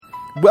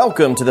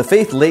Welcome to the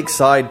Faith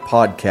Lakeside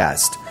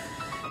Podcast.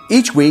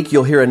 Each week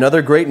you'll hear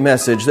another great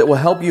message that will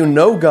help you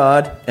know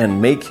God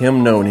and make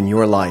Him known in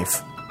your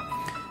life.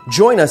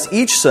 Join us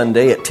each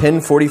Sunday at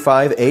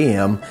 10:45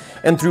 a.m.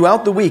 and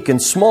throughout the week in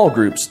small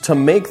groups to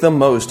make the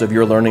most of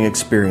your learning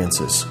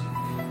experiences.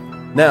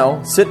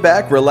 Now, sit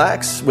back,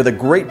 relax with a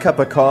great cup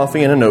of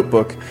coffee and a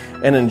notebook,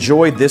 and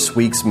enjoy this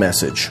week's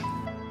message.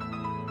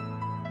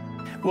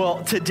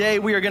 Well, today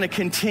we are going to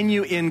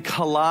continue in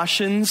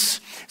Colossians.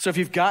 So if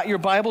you've got your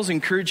Bibles, I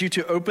encourage you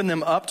to open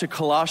them up to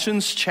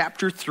Colossians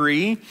chapter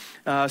 3,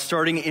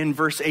 starting in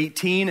verse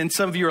 18. And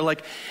some of you are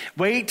like,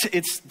 wait,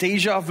 it's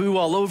deja vu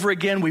all over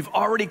again. We've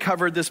already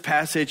covered this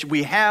passage.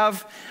 We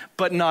have,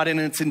 but not in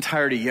its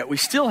entirety yet. We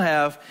still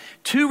have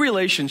two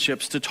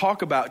relationships to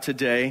talk about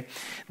today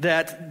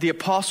that the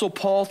Apostle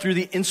Paul, through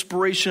the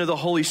inspiration of the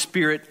Holy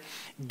Spirit,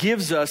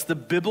 gives us the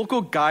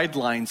biblical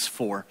guidelines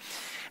for.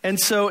 And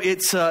so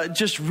it's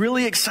just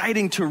really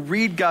exciting to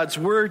read God's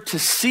Word, to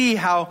see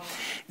how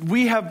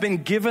we have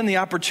been given the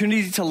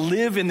opportunity to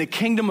live in the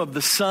kingdom of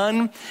the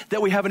Son,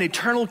 that we have an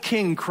eternal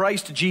King,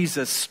 Christ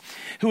Jesus,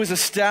 who has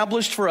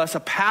established for us a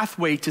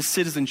pathway to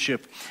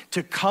citizenship,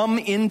 to come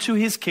into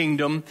His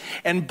kingdom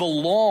and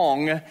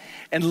belong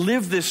and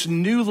live this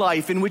new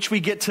life in which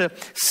we get to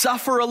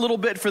suffer a little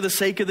bit for the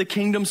sake of the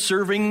kingdom,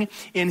 serving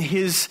in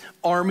His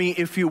army,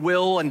 if you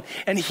will.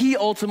 And He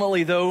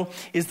ultimately, though,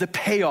 is the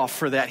payoff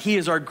for that. He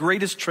is our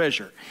greatest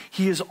treasure.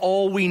 He is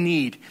all we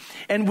need.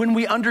 And when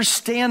we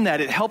understand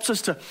that, it helps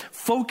us to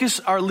focus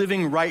our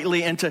living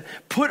rightly and to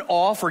put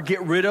off or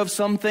get rid of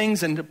some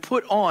things and to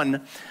put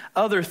on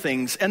other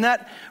things. And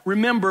that,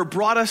 remember,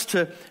 brought us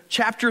to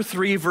chapter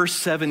 3, verse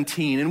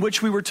 17, in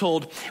which we were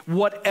told,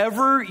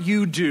 whatever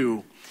you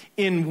do,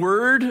 in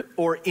word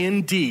or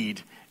in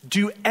deed,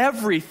 do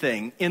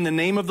everything in the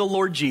name of the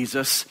Lord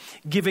Jesus,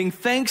 giving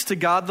thanks to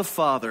God the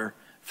Father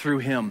through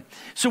Him.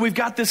 So we've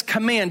got this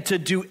command to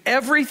do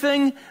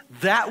everything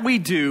that we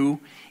do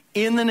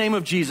in the name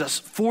of Jesus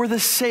for the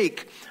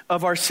sake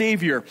of our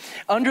Savior,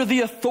 under the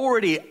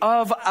authority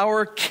of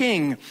our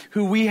King,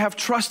 who we have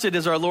trusted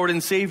as our Lord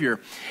and Savior.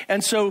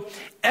 And so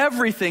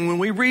everything, when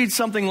we read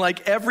something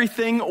like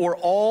everything or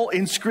all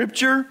in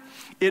Scripture,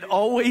 it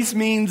always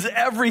means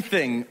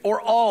everything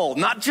or all,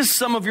 not just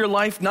some of your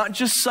life, not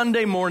just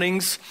Sunday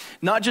mornings,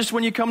 not just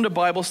when you come to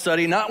Bible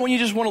study, not when you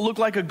just want to look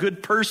like a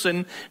good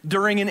person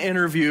during an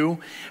interview,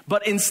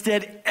 but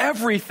instead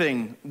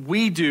everything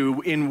we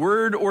do in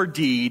word or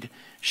deed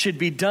should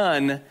be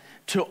done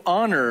to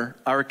honor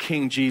our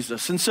King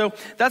Jesus. And so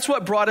that's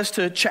what brought us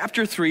to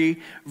chapter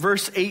 3,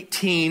 verse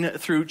 18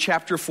 through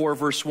chapter 4,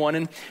 verse 1.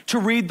 And to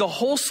read the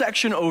whole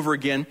section over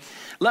again,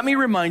 let me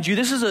remind you,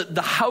 this is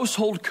the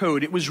household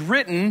code. It was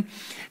written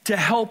to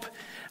help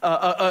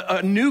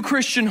a new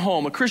Christian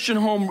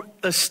home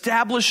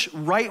establish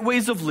right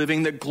ways of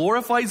living that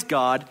glorifies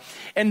God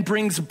and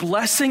brings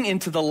blessing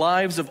into the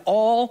lives of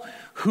all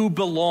who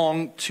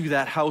belong to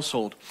that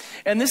household.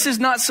 And this is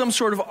not some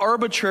sort of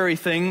arbitrary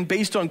thing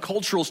based on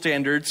cultural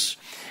standards,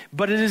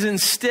 but it is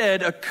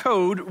instead a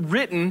code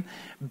written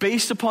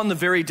based upon the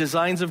very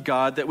designs of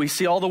God that we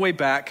see all the way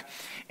back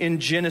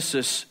in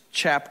Genesis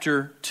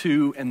chapter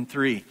 2 and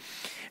 3.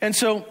 And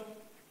so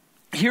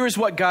here is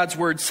what God's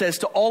Word says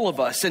to all of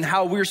us and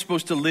how we're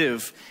supposed to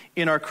live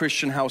in our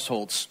Christian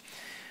households.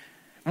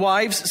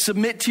 Wives,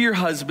 submit to your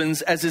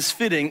husbands as is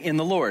fitting in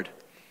the Lord.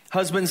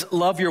 Husbands,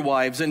 love your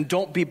wives and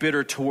don't be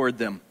bitter toward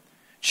them.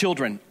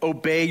 Children,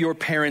 obey your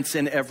parents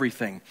in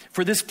everything,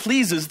 for this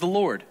pleases the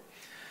Lord.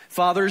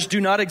 Fathers,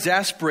 do not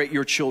exasperate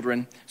your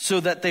children so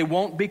that they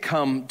won't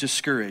become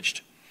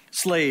discouraged.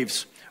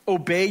 Slaves,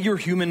 obey your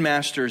human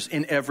masters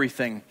in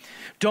everything.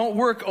 Don't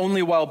work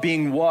only while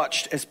being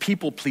watched as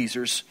people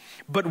pleasers,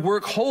 but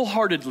work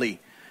wholeheartedly,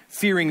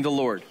 fearing the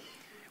Lord.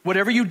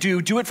 Whatever you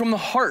do, do it from the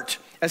heart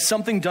as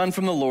something done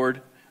from the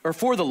Lord or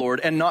for the Lord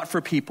and not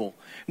for people,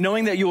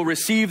 knowing that you will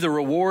receive the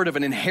reward of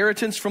an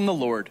inheritance from the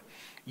Lord.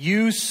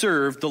 You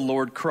serve the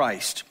Lord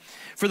Christ.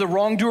 For the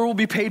wrongdoer will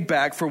be paid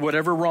back for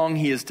whatever wrong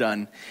he has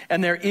done,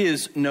 and there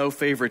is no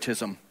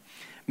favoritism.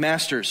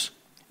 Masters,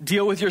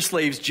 deal with your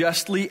slaves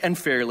justly and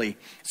fairly,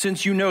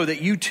 since you know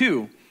that you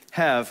too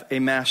have a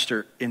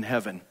master in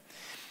heaven.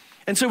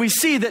 And so we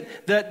see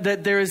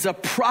that there is a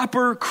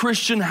proper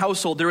Christian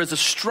household. There is a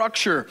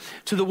structure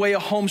to the way a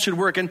home should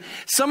work. And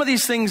some of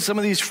these things, some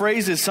of these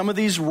phrases, some of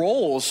these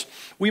roles,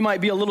 we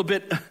might be a little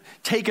bit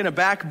taken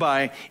aback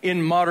by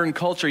in modern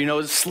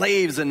culture,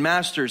 slaves and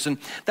masters. And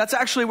that's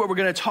actually what we're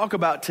going to talk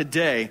about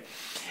today.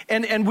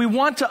 And we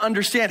want to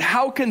understand,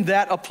 how can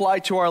that apply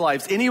to our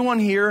lives? Anyone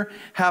here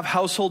have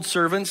household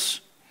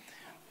servants?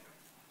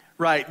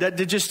 Right.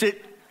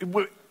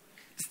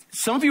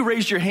 Some of you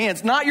raised your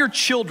hands, not your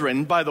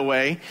children, by the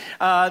way.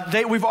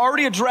 We've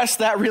already addressed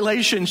that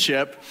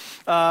relationship.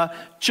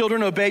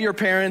 Children, obey your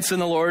parents in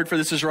the Lord, for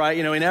this is right,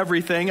 in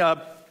everything.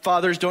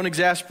 Fathers, don't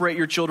exasperate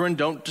your children.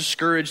 Don't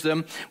discourage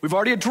them. We've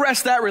already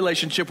addressed that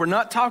relationship. We're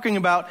not talking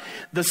about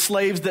the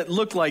slaves that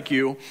look like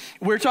you.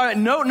 We're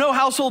talking no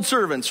household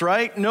servants,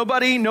 right?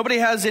 Nobody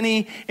has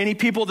any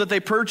people that they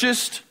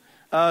purchased.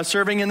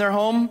 serving in their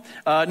home.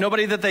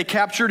 Nobody that they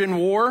captured in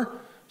war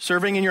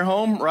serving in your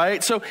home,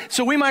 right? So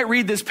we might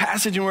read this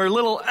passage and we're a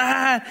little,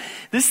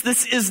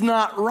 this is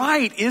not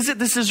right, is it?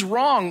 This is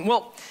wrong.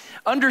 Well,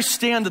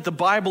 understand that the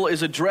Bible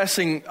is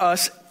addressing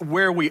us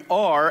where we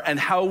are and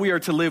how we are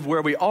to live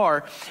where we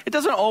are. It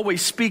doesn't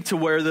always speak to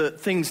where the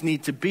things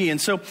need to be. And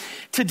so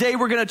today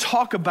we're going to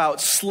talk about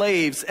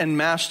slaves and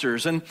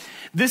masters. And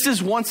this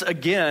is once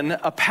again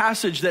a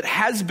passage that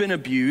has been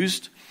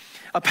abused,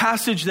 a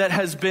passage that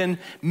has been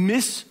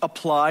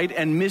misapplied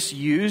and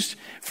misused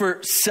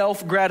for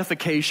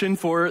self-gratification,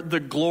 for the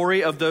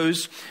glory of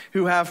those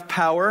who have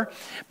power.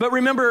 But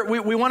remember,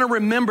 we want to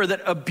remember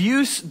that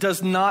abuse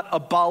does not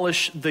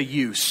abolish the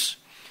use.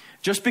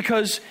 Just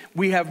because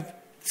we have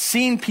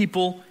seen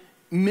people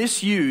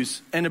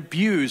misuse and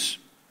abuse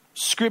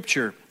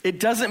Scripture, it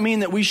doesn't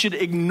mean that we should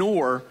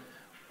ignore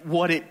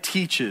what it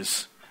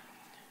teaches.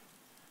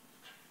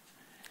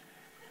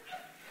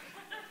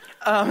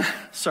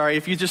 Sorry,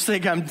 if you just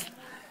think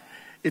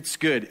it's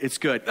good.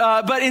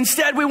 But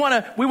instead, we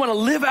want to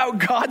live out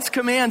God's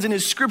commands and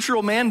His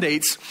scriptural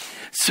mandates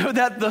so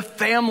that the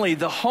family,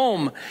 the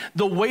home,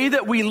 the way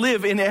that we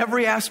live in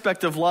every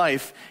aspect of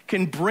life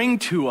can bring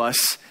to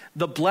us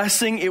the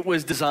blessing it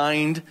was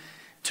designed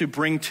to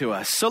bring to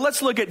us. So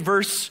let's look at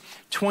verse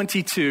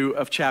 22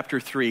 of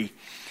chapter 3.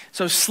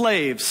 So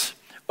slaves,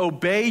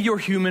 obey your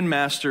human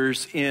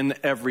masters in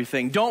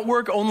everything. Don't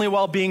work only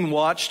while being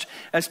watched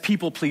as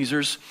people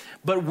pleasers,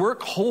 but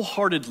work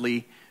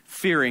wholeheartedly,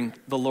 fearing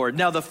the Lord.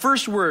 Now, the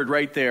first word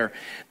right there,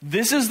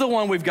 this is the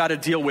one we've got to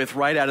deal with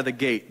right out of the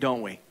gate,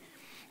 don't we?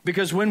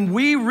 Because when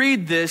we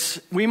read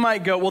this, we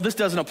might go, well, this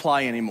doesn't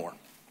apply anymore.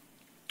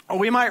 Or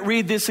we might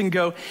read this and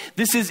go,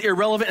 this is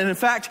irrelevant. And in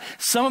fact,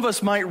 some of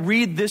us might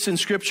read this in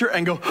Scripture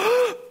and go,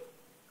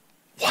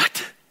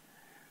 what?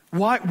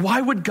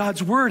 Why would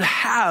God's word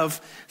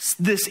have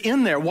this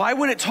in there? Why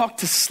would it talk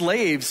to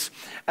slaves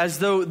as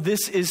though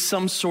this is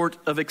some sort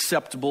of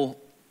acceptable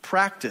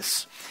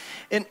practice?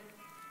 And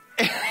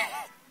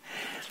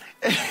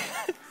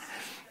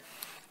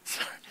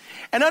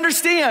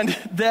understand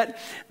that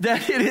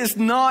it is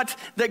not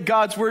that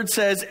God's word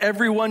says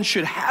everyone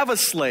should have a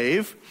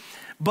slave,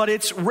 but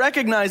it's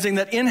recognizing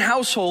that in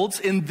households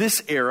in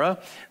this era,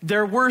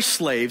 there were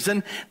slaves.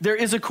 And there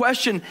is a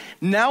question,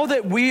 now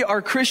that we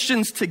are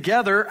Christians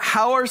together,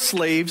 how are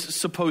slaves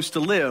supposed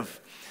to live?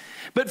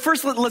 But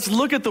first, let's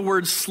look at the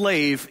word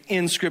slave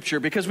in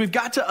Scripture, because we've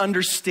got to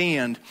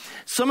understand.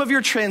 Some of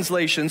your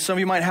translations, some of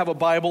you might have a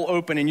Bible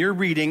open and you're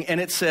reading and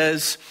it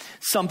says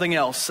something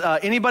else.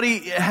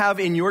 Anybody have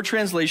in your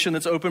translation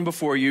that's open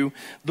before you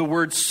the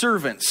word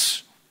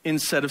servants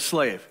instead of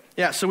slave?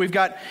 Yeah, so we've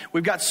got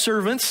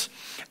servants.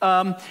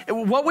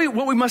 What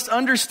we must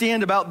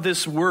understand about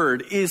this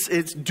word is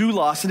it's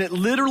doulos, and it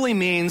literally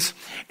means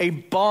a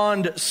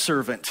bond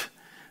servant,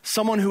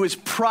 someone who is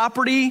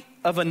property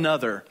of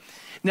another.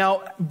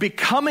 Now,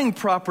 becoming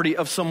property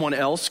of someone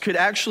else could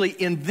actually,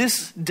 in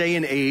this day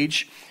and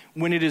age,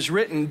 when it is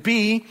written,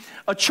 be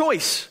a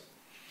choice.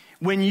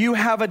 When you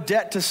have a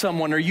debt to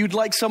someone, or you'd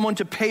like someone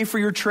to pay for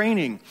your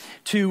training,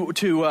 to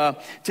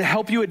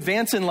help you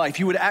advance in life,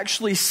 you would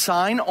actually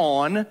sign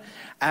on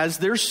as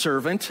their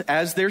servant,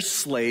 as their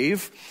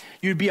slave.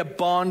 You'd be a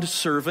bond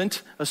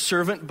servant, a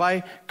servant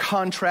by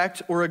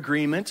contract or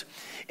agreement,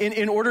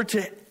 in order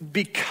to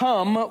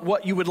become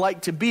what you would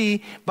like to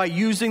be by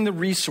using the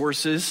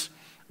resources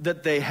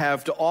that they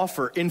have to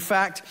offer. In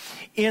fact,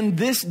 in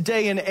this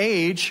day and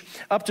age,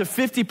 up to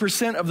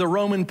 50% of the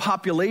Roman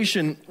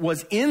population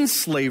was in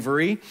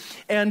slavery,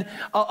 and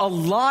a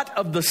lot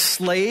of the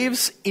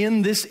slaves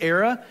in this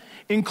era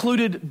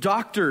included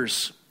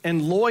doctors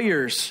and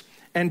lawyers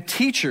and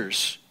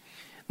teachers.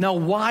 Now,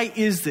 why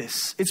is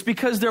this? It's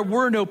because there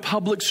were no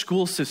public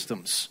school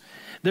systems.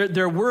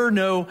 There were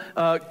no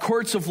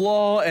courts of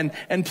law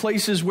and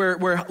places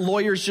where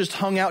lawyers just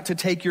hung out to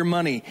take your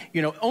money.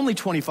 Only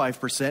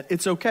 25%,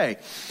 it's okay.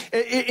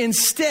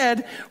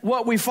 Instead,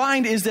 what we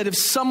find is that if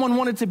someone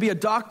wanted to be a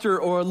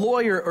doctor or a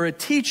lawyer or a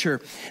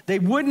teacher, they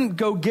wouldn't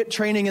go get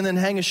training and then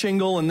hang a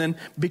shingle and then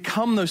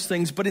become those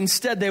things. But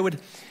instead, they would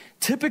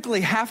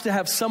typically have to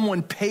have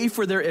someone pay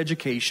for their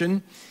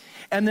education.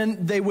 And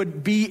then they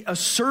would be a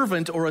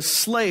servant or a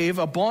slave,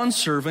 a bond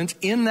servant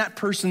in that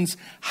person's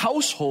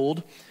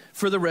household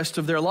for the rest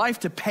of their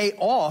life to pay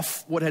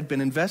off what had been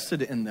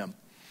invested in them.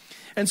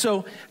 And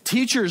so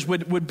teachers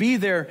would be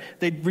there,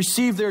 they'd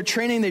receive their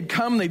training, they'd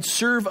come, they'd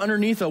serve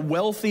underneath a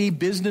wealthy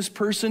business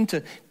person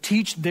to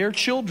teach their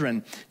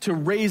children, to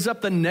raise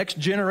up the next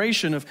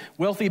generation of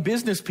wealthy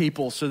business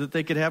people so that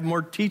they could have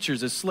more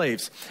teachers as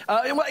slaves.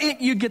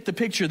 You get the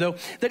picture, though,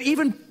 that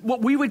even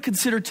what we would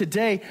consider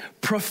today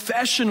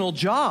professional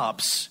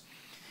jobs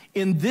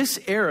in this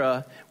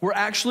era were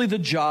actually the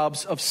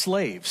jobs of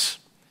slaves.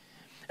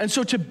 And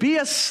so to be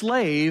a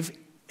slave,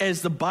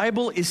 as the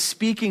Bible is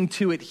speaking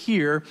to it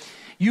here,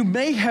 you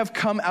may have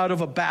come out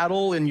of a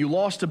battle and you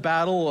lost a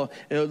battle,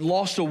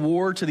 lost a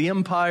war to the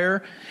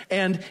empire,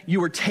 and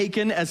you were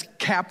taken as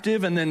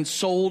captive and then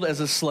sold as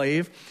a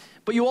slave.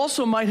 But you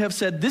also might have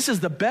said, this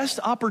is the best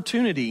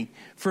opportunity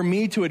for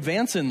me to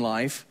advance in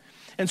life,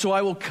 and so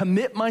I will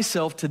commit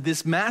myself to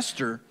this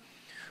master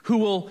who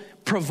will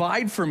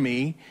provide for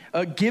me,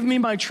 give me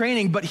my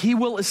training, but he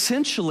will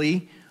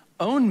essentially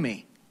own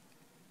me.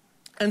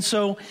 And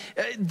so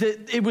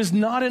it was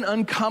not an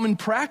uncommon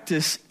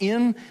practice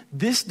in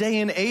this day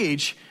and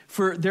age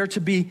for there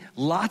to be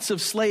lots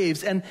of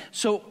slaves. And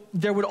so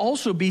there would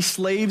also be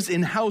slaves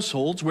in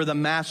households where the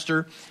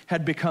master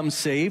had become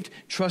saved,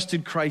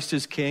 trusted Christ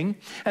as king.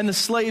 And the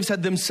slaves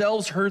had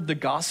themselves heard the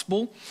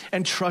gospel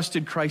and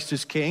trusted Christ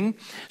as king.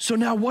 So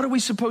now what are we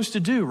supposed to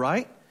do,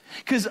 right?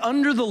 Because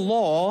under the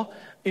law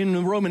in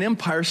the Roman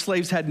Empire,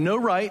 slaves had no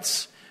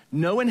rights,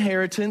 no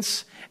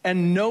inheritance,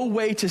 and no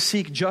way to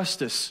seek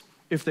justice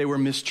if they were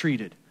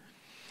mistreated.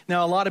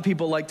 Now, a lot of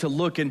people like to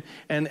look and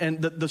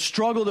the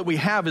struggle that we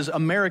have is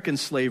American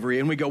slavery,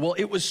 and we go, well,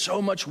 it was so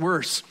much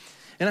worse.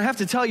 And I have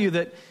to tell you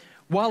that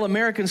while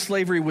American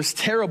slavery was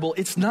terrible,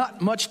 it's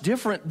not much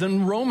different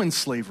than Roman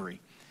slavery.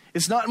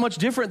 It's not much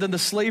different than the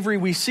slavery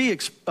we see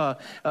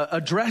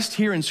addressed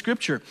here in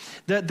Scripture.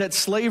 That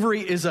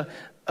slavery is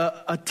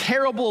a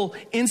terrible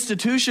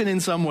institution in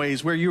some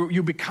ways where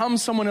you become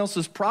someone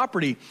else's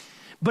property.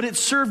 But it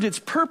served its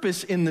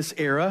purpose in this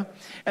era.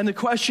 And the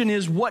question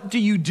is, what do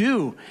you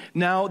do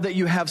now that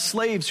you have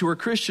slaves who are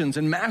Christians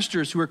and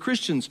masters who are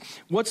Christians?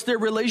 What's their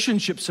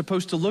relationship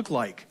supposed to look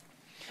like?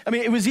 I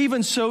mean, it was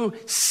even so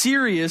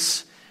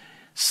serious,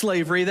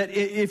 slavery, that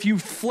if you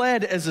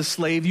fled as a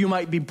slave, you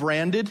might be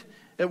branded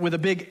with a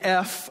big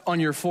F on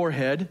your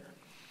forehead.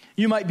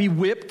 You might be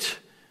whipped,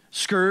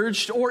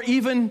 scourged, or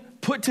even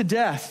put to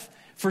death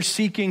for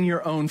seeking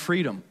your own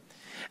freedom.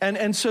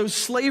 And so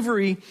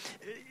slavery,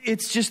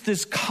 it's just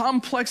this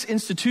complex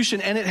institution,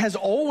 and it has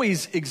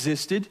always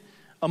existed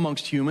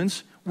amongst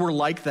humans. We're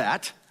like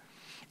that.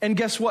 And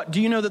guess what? Do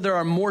you know that there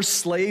are more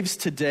slaves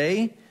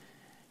today,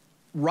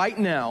 right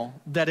now,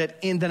 than at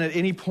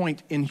any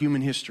point in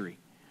human history?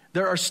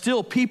 There are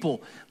still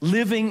people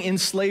living in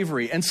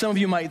slavery. And some of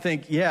you might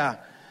think, yeah,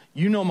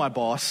 you know my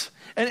boss.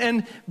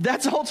 And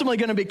that's ultimately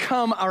going to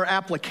become our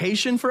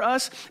application for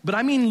us. But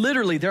I mean,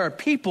 literally, there are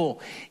people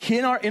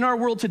in our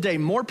world today,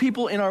 more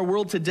people in our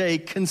world today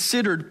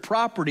considered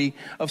property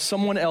of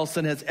someone else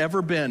than has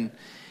ever been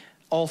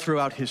all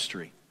throughout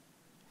history.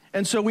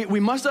 And so we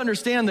must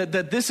understand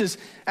that this is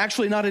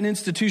actually not an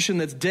institution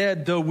that's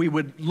dead, though we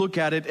would look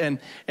at it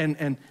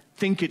and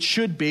think it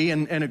should be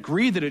and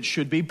agree that it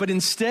should be. But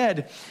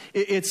instead,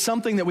 it's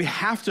something that we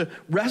have to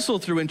wrestle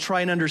through and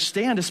try and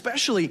understand,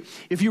 especially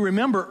if you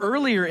remember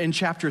earlier in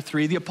chapter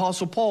 3, the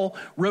Apostle Paul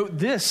wrote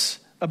this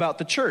about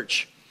the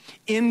church.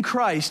 In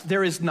Christ,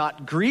 there is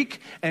not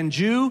Greek and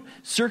Jew,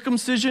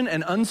 circumcision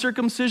and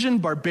uncircumcision,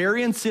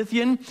 barbarian,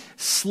 Scythian,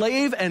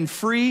 slave and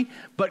free,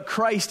 but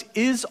Christ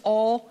is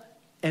all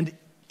and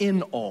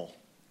in all.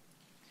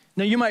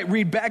 Now, you might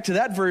read back to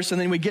that verse,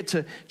 and then we get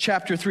to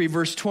chapter 3,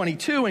 verse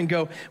 22, and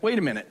go, wait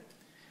a minute.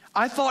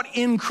 I thought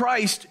in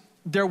Christ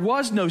there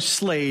was no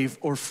slave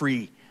or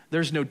free.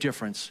 There's no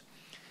difference.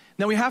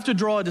 Now, we have to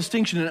draw a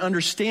distinction and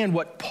understand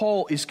what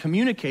Paul is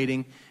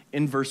communicating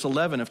in verse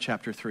 11 of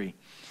chapter 3.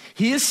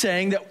 He is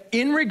saying that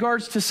in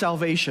regards to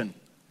salvation,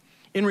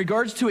 in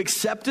regards to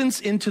acceptance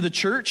into the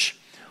church,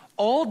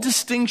 all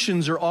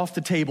distinctions are off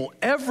the table.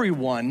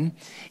 Everyone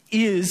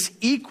is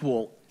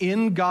equal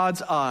in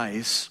God's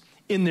eyes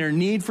in their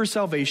need for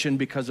salvation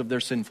because of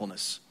their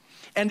sinfulness.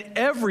 And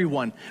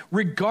everyone,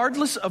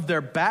 regardless of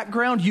their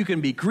background, you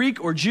can be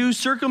Greek or Jew,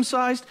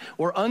 circumcised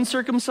or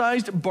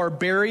uncircumcised,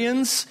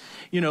 barbarians,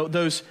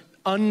 those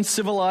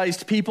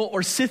uncivilized people,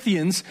 or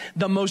Scythians,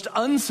 the most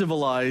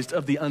uncivilized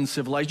of the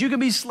uncivilized. You can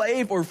be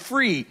slave or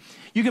free.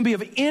 You can be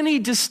of any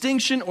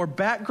distinction or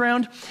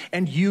background,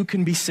 and you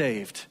can be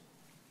saved.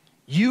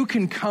 You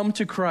can come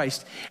to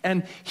Christ,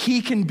 and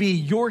He can be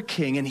your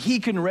king, and He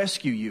can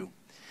rescue you.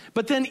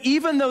 But then,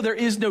 even though there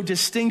is no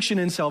distinction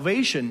in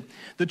salvation,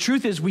 the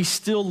truth is we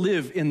still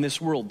live in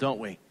this world, don't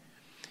we?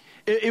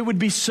 It would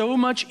be so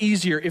much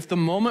easier if the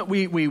moment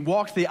we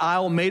walked the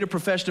aisle, made a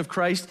profession of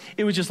Christ,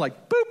 it was just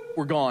like, boop,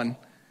 we're gone.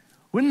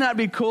 Wouldn't that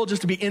be cool,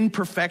 just to be in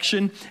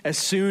perfection as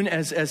soon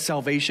as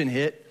salvation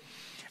hit?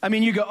 I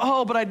mean, you go,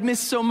 oh, but I'd miss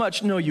so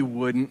much. No, you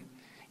wouldn't.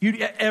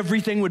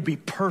 Everything would be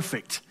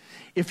perfect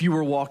if you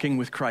were walking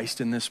with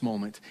Christ in this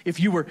moment. If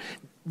you were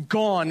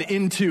gone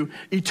into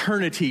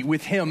eternity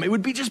with Him, it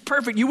would be just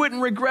perfect. You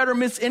wouldn't regret or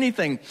miss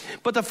anything.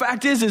 But the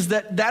fact is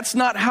that that's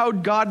not how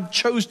God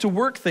chose to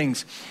work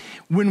things.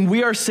 When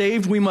we are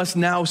saved, we must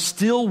now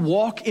still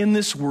walk in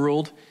this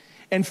world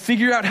and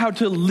figure out how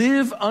to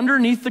live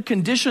underneath the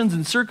conditions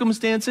and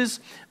circumstances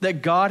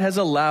that God has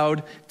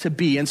allowed to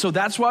be. And so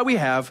that's why we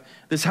have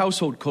this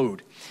household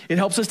code. It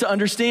helps us to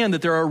understand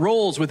that there are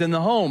roles within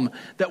the home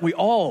that we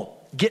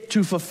all get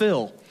to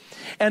fulfill.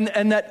 And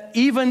that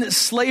even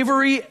slave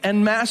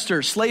and master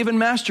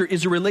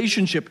is a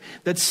relationship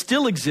that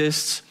still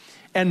exists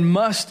and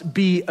must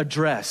be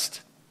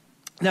addressed.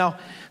 Now,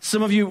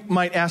 some of you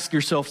might ask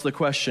yourselves the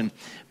question,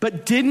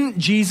 but didn't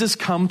Jesus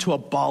come to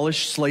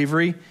abolish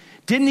slavery?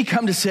 Didn't he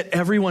come to set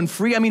everyone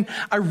free? I mean,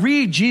 I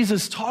read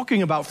Jesus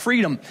talking about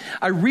freedom.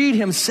 I read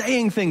him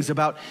saying things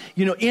about,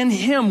 in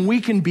him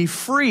we can be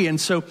free. And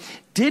so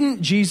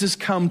didn't Jesus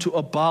come to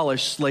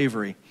abolish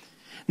slavery?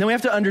 Now we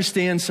have to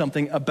understand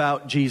something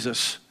about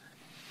Jesus.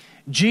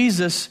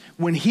 Jesus,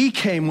 when he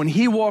came, when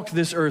he walked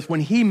this earth,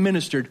 when he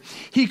ministered,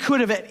 he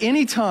could have at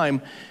any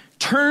time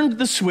turned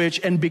the switch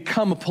and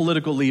become a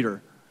political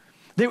leader.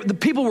 The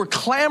people were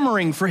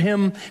clamoring for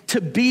him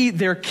to be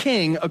their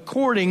king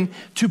according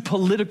to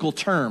political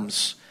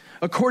terms,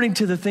 according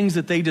to the things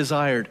that they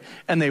desired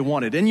and they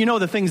wanted. And you know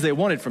the things they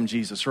wanted from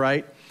Jesus,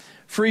 right?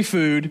 Free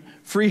food,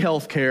 free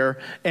health care,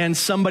 and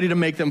somebody to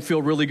make them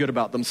feel really good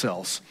about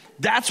themselves.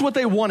 That's what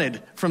they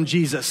wanted from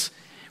Jesus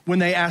when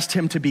they asked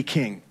him to be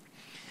king.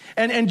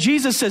 And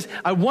Jesus says,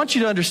 I want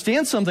you to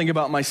understand something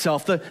about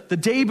myself. The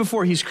day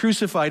before he's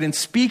crucified and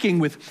speaking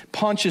with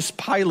Pontius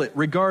Pilate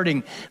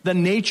regarding the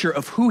nature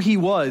of who he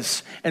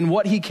was and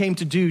what he came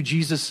to do,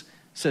 Jesus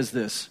says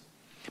this.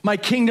 My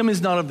kingdom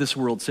is not of this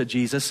world, said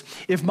Jesus.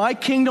 If my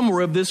kingdom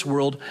were of this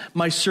world,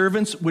 my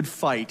servants would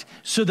fight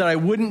so that I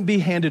wouldn't be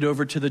handed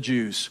over to the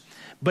Jews.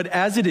 But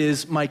as it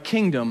is, my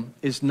kingdom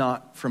is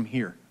not from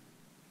here.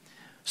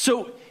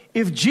 So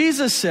if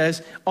Jesus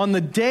says on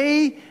the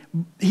day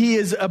he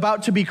is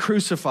about to be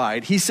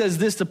crucified, he says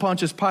this to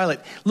Pontius Pilate,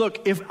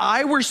 look, if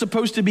I were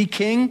supposed to be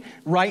king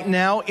right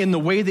now in the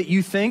way that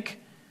you think,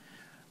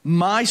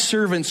 my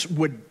servants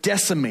would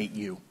decimate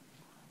you.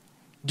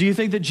 Do you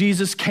think that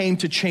Jesus came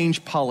to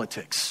change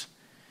politics?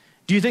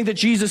 Do you think that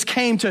Jesus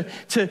came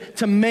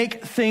to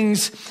make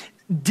things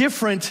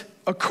different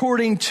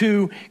according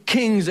to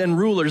kings and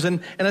rulers?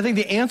 And I think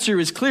the answer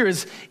is clear,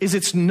 is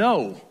it's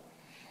no.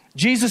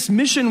 Jesus'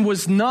 mission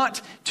was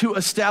not to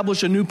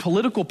establish a new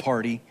political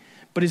party,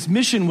 but his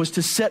mission was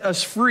to set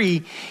us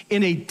free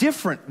in a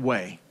different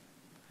way.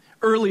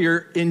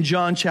 Earlier in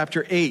John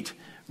chapter 8,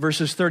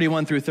 verses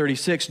 31 through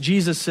 36,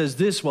 Jesus says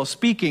this while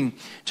speaking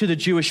to the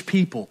Jewish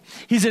people.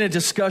 He's in a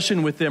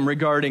discussion with them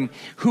regarding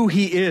who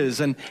he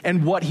is and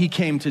what he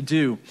came to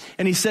do.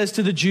 And he says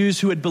to the Jews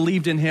who had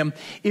believed in him,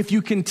 if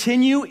you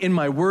continue in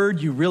my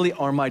word, you really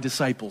are my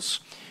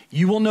disciples.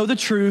 You will know the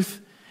truth,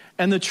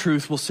 and the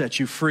truth will set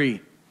you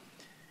free.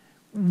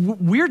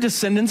 We're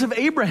descendants of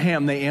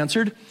Abraham, they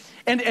answered.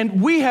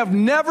 And we have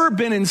never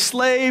been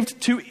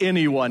enslaved to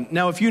anyone.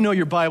 Now, if you know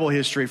your Bible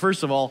history,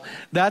 first of all,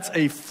 that's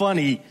a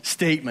funny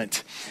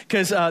statement.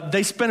 Because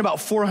they spent about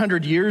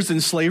 400 years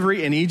in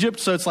slavery in Egypt.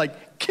 So it's like,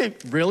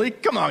 really?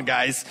 Come on,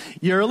 guys.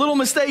 You're a little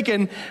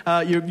mistaken.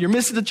 You're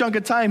missing a chunk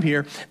of time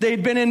here.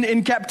 They'd been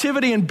in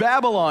captivity in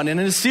Babylon and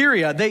in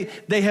Assyria.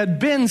 They had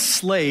been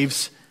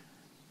slaves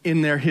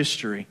in their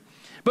history.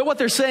 But what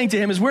they're saying to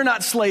him is, we're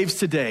not slaves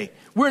today.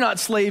 We're not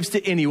slaves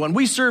to anyone.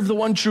 We serve the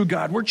one true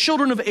God. We're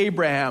children of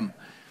Abraham.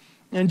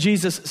 And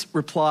Jesus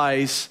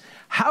replies,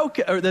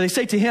 they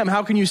say to him,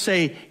 how can you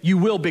say you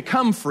will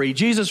become free?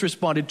 Jesus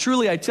responded,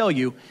 truly I tell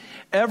you,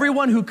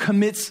 everyone who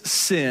commits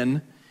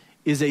sin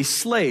is a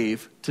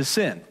slave to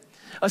sin.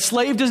 A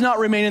slave does not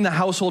remain in the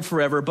household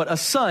forever, but a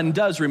son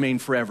does remain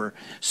forever.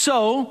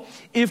 So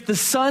if the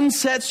Son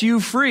sets you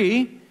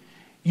free,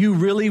 you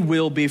really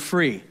will be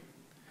free.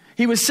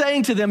 He was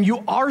saying to them,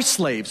 you are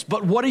slaves,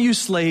 but what are you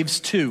slaves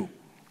to?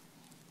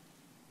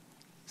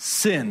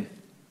 Sin.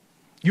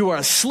 You are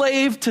a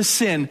slave to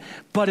sin,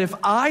 but if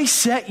I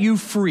set you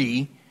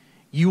free,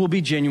 you will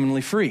be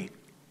genuinely free.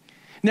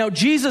 Now,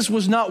 Jesus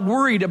was not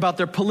worried about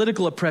their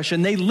political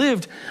oppression. They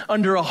lived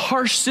under a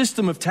harsh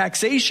system of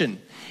taxation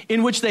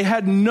in which they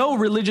had no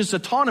religious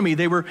autonomy.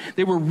 They were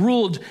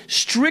ruled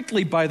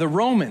strictly by the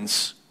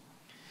Romans.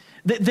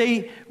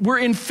 They were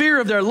in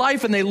fear of their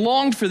life and they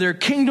longed for their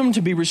kingdom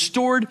to be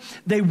restored.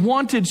 They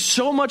wanted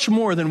so much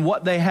more than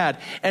what they had.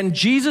 And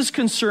Jesus'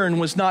 concern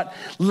was not,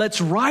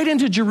 let's ride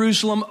into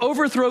Jerusalem,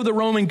 overthrow the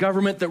Roman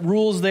government that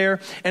rules there,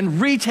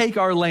 and retake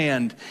our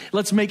land.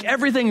 Let's make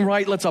everything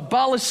right. Let's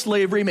abolish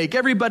slavery, make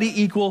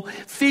everybody equal,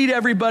 feed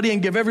everybody,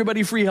 and give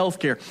everybody free health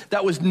care.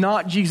 That was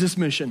not Jesus'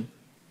 mission.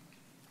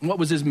 What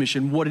was his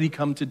mission? What did he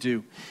come to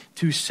do?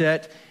 To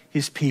set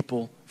his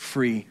people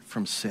free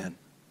from sin.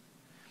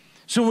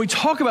 So when we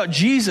talk about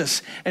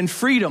Jesus and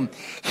freedom,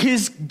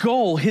 his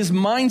goal, his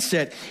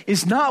mindset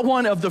is not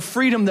one of the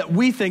freedom that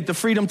we think, the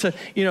freedom to,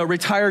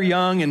 retire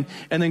young and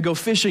then go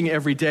fishing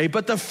every day,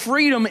 but the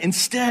freedom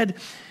instead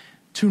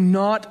to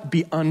not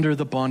be under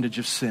the bondage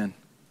of sin.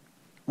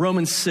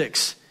 Romans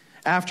 6,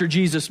 after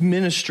Jesus'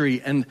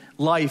 ministry and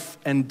life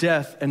and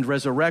death and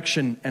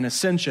resurrection and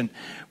ascension,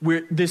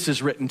 this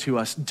is written to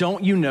us.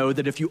 Don't you know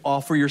that if you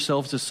offer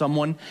yourselves to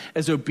someone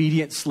as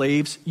obedient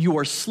slaves, you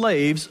are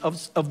slaves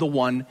of the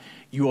one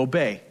you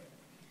obey?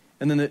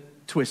 And then the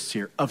twists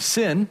here. Of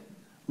sin,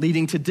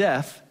 leading to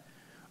death,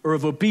 or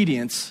of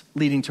obedience,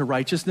 leading to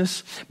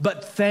righteousness.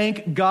 But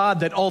thank God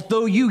that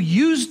although you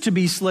used to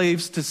be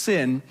slaves to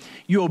sin,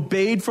 you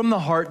obeyed from the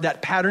heart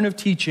that pattern of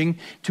teaching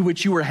to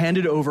which you were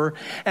handed over.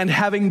 And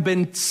having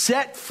been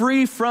set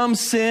free from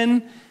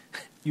sin,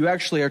 you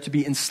actually are to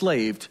be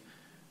enslaved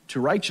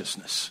to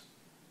righteousness.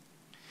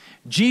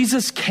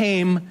 Jesus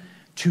came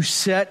to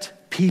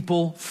set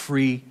people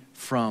free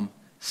from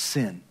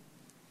sin.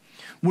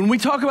 When we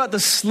talk about the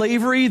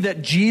slavery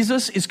that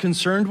Jesus is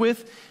concerned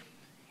with,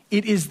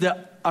 it is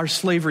our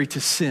slavery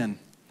to sin,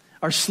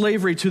 our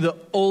slavery to the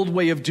old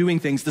way of doing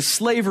things, the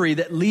slavery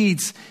that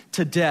leads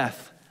to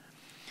death.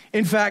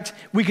 In fact,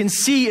 we can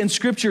see in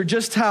Scripture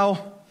just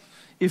how,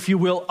 if you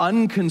will,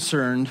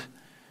 unconcerned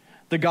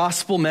the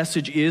gospel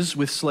message is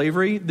with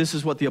slavery. This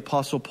is what the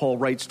Apostle Paul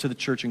writes to the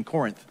church in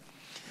Corinth.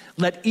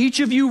 Let each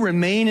of you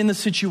remain in the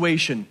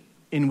situation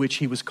in which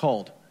he was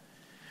called.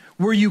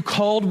 Were you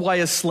called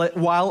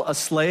while a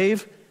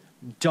slave?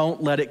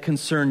 Don't let it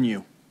concern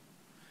you.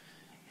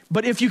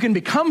 But if you can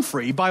become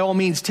free, by all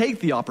means take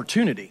the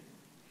opportunity.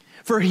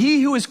 For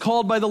he who is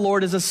called by the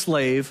Lord as a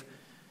slave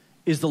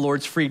is the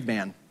Lord's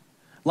freedman.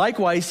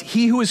 Likewise,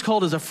 he who is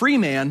called as a free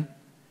man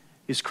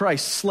is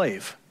Christ's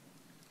slave.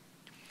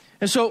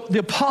 And so the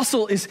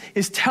apostle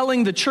is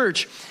telling the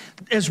church,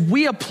 as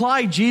we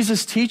apply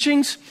Jesus'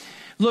 teachings,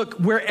 look,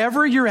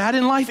 wherever you're at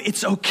in life,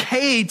 it's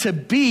okay to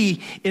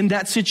be in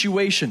that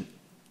situation.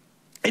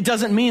 It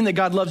doesn't mean that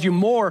God loves you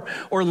more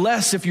or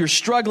less if you're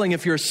struggling,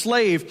 if you're a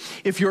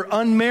slave, if you're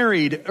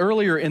unmarried.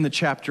 Earlier in the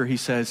chapter, he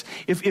says,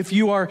 if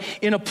you are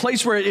in a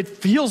place where it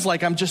feels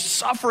like I'm just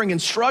suffering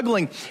and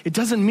struggling, it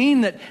doesn't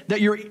mean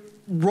that you're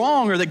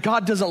wrong or that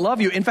God doesn't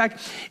love you. In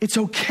fact, it's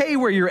okay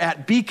where you're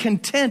at. Be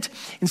content.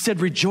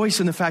 Instead, rejoice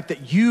in the fact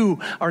that you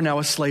are now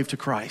a slave to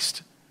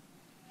Christ.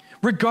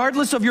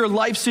 Regardless of your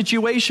life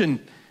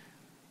situation,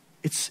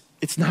 it's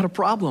not a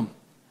problem.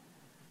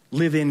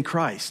 Live in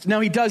Christ.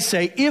 Now, he does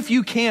say, if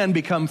you can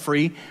become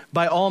free,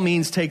 by all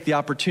means take the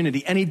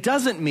opportunity. And he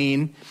doesn't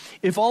mean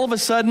if all of a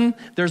sudden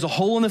there's a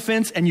hole in the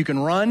fence and you can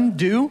run,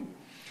 do.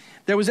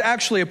 There was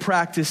actually a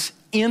practice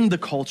in the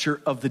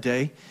culture of the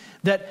day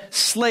that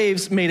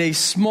slaves made a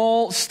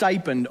small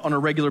stipend on a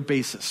regular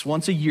basis.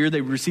 Once a year, they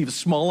would receive a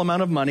small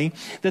amount of money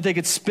that they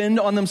could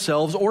spend on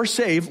themselves or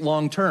save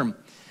long term.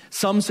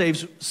 Some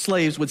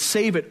slaves would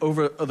save it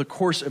over the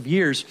course of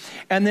years.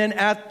 And then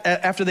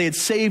after they had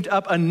saved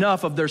up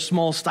enough of their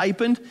small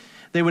stipend,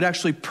 they would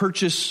actually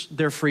purchase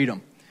their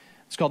freedom.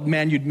 It's called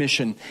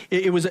manumission.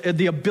 It was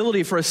the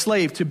ability for a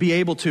slave to be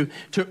able to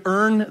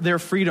earn their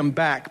freedom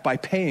back by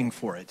paying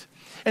for it.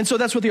 And so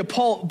that's what the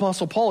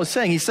Apostle Paul is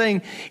saying. He's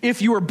saying,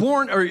 if you were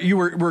born or you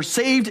were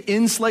saved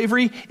in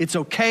slavery, it's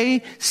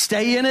okay.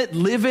 Stay in it,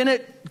 live in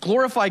it,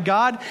 glorify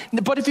God.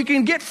 But if you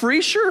can get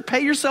free, sure, pay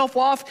yourself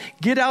off,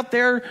 get out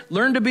there,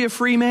 learn to be a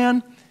free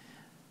man.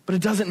 But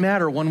it doesn't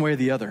matter one way or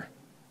the other,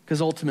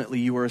 because ultimately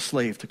you are a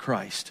slave to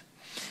Christ.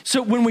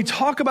 So when we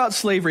talk about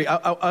slavery,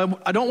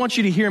 I don't want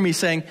you to hear me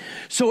saying,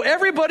 so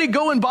everybody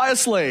go and buy a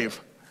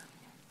slave.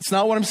 That's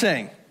not what I'm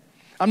saying.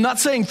 I'm not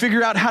saying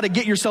figure out how to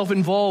get yourself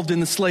involved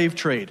in the slave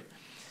trade.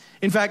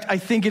 In fact, I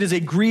think it is a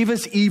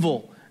grievous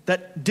evil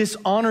that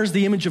dishonors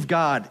the image of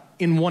God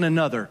in one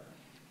another.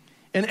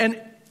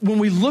 And when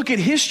we look at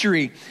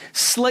history,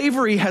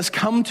 slavery has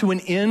come to an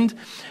end,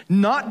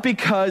 not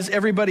because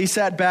everybody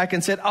sat back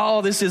and said,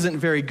 oh, this isn't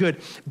very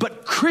good,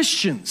 but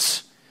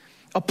Christians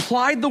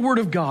applied the word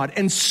of God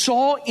and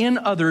saw in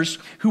others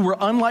who were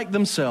unlike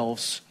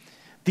themselves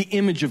the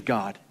image of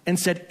God and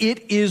said,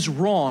 it is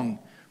wrong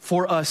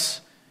for us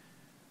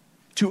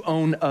to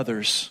own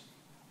others.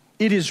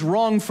 It is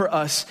wrong for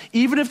us,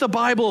 even if the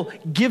Bible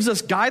gives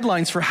us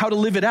guidelines for how to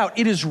live it out,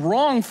 it is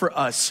wrong for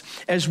us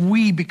as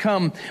we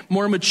become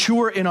more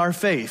mature in our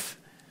faith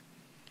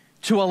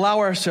to allow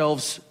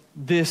ourselves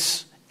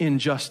this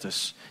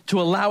injustice, to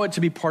allow it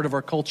to be part of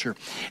our culture.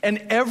 And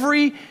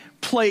every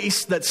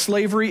place that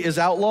slavery is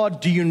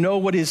outlawed, do you know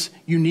what is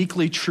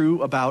uniquely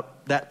true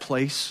about that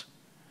place?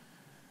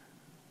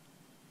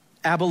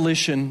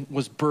 Abolition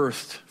was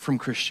birthed from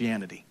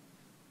Christianity.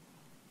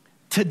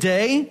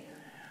 Today,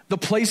 the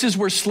places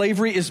where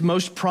slavery is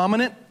most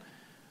prominent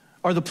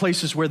are the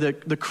places where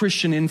the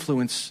Christian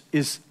influence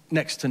is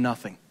next to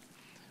nothing,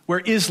 where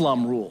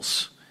Islam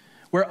rules,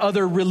 where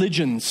other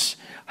religions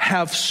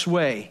have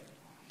sway.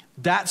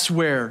 That's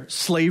where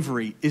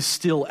slavery is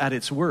still at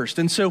its worst.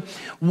 And so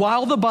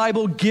while the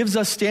Bible gives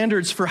us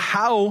standards for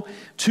how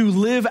to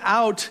live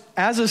out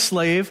as a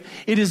slave,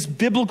 it is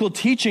biblical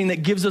teaching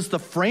that gives us the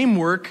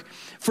framework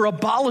for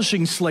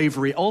abolishing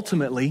slavery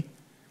ultimately.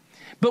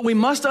 But we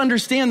must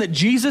understand that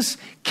Jesus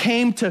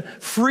came to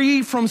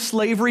free from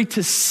slavery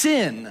to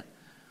sin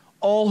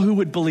all who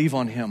would believe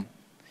on him.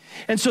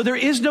 And so there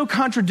is no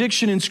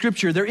contradiction in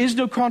Scripture. There is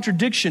no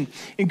contradiction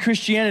in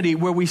Christianity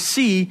where we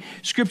see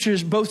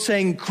Scriptures both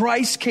saying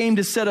Christ came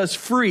to set us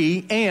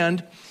free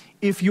and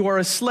if you are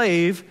a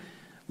slave,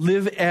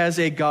 live as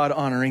a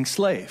God-honoring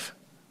slave.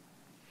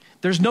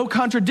 There's no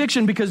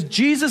contradiction because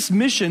Jesus'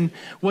 mission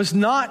was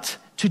not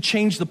to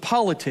change the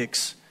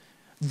politics,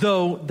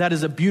 though that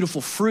is a beautiful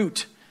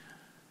fruit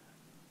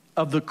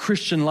of the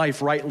Christian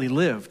life rightly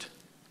lived.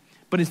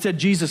 But instead,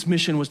 Jesus'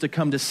 mission was to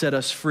come to set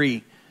us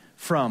free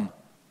from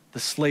the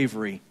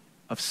slavery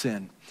of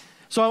sin.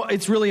 So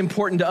it's really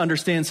important to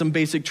understand some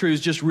basic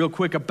truths just real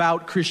quick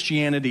about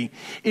Christianity.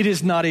 It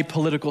is not a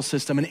political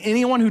system. And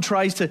anyone who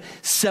tries to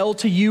sell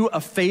to you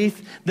a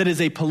faith that is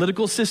a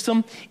political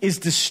system is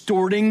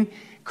distorting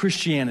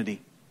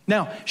Christianity.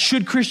 Now,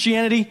 should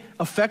Christianity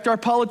affect our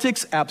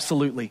politics?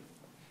 Absolutely.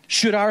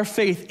 Should our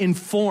faith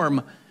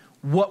inform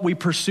what we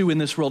pursue in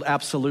this world?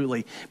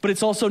 Absolutely. But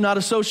it's also not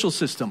a social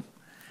system.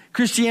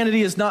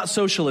 Christianity is not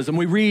socialism.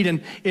 We read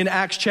in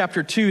Acts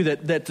chapter 2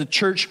 that the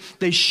church,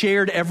 they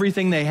shared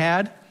everything they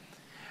had.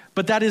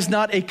 But that is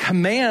not a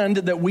command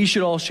that we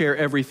should all share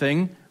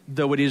everything,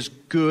 though it is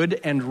good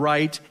and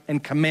right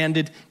and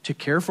commanded to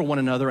care for one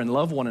another and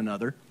love one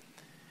another.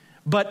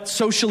 But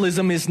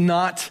socialism is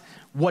not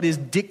what is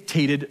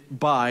dictated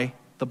by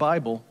the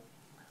Bible.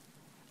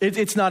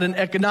 It's not an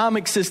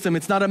economic system.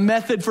 It's not a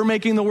method for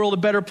making the world a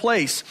better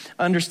place.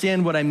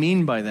 Understand what I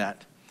mean by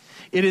that.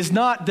 It is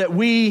not that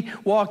we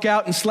walk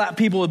out and slap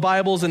people with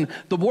Bibles and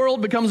the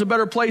world becomes a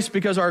better place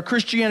because our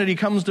Christianity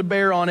comes to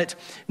bear on it.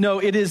 No,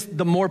 it is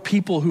the more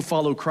people who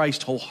follow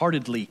Christ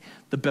wholeheartedly,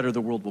 the better the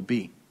world will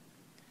be.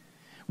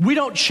 We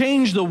don't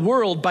change the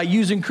world by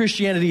using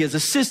Christianity as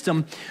a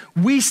system.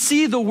 We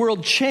see the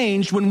world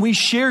changed when we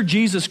share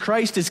Jesus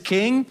Christ as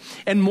King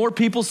and more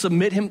people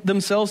submit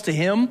themselves to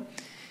Him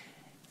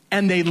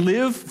and they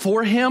live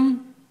for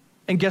Him.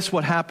 And guess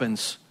what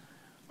happens?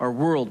 Our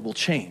world will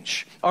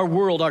change. Our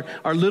world,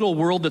 our little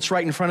world that's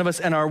right in front of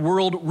us and our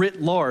world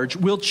writ large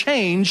will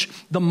change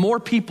the more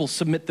people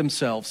submit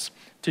themselves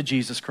to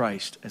Jesus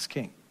Christ as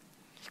King.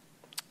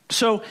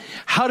 So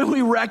how do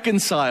we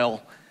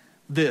reconcile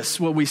this,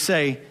 what we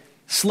say,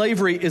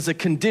 slavery is a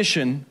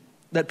condition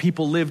that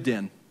people lived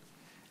in.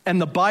 And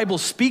the Bible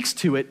speaks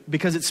to it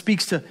because it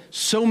speaks to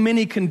so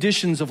many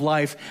conditions of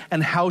life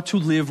and how to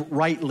live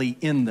rightly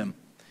in them.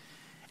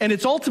 And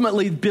it's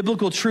ultimately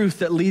biblical truth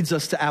that leads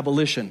us to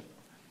abolition.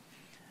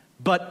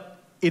 But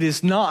it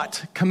is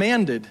not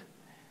commanded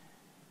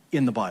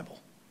in the Bible.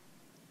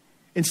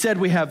 Instead,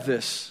 we have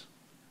this.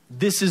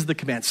 This is the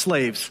command.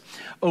 Slaves,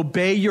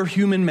 obey your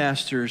human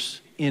masters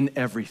in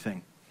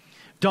everything.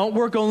 Don't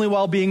work only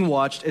while being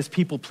watched as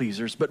people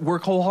pleasers, but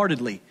work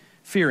wholeheartedly,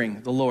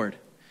 fearing the Lord.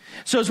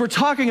 So as we're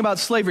talking about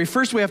slavery,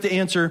 first we have to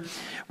answer,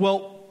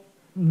 well,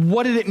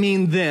 what did it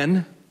mean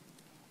then?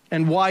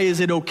 And why is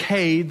it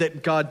okay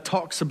that God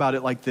talks about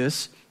it like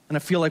this? And I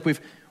feel like we've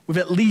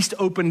at least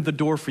opened the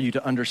door for you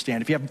to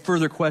understand. If you have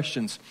further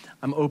questions,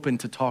 I'm open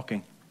to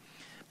talking.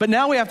 But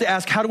now we have to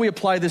ask, how do we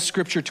apply this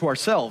scripture to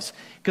ourselves?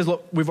 Because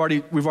look, we've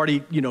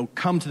already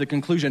come to the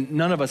conclusion,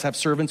 none of us have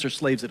servants or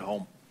slaves at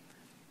home.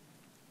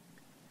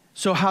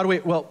 So how do we,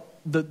 well,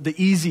 the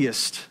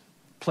easiest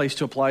place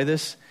to apply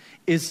this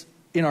is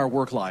in our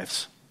work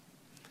lives.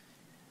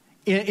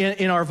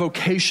 In our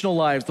vocational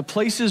lives, the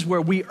places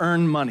where we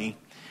earn money,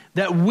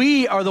 that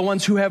we are the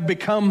ones who have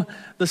become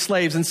the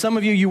slaves. And some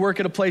of you work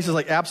at a place that's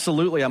like,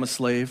 absolutely, I'm a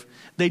slave.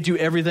 They do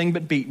everything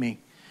but beat me.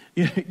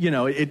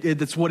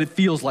 That's what it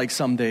feels like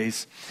some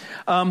days.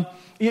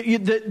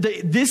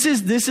 This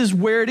is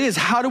where it is.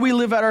 How do we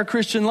live out our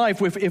Christian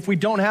life? If we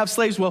don't have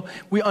slaves, well,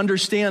 we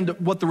understand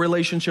what the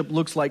relationship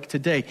looks like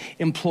today.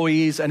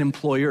 Employees and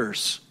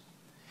employers.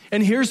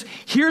 And here's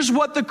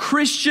what the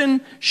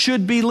Christian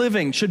should be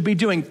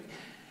doing.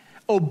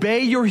 Obey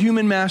your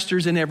human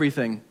masters in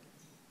everything.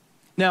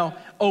 Now,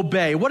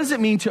 obey. What does it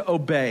mean to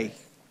obey?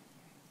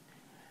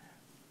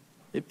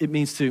 It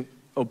means to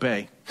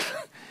obey.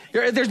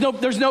 There's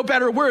no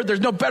better word. There's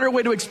no better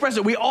way to express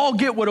it. We all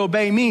get what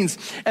obey means.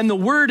 And the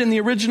word in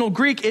the original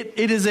Greek, it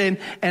is an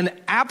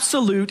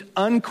absolute,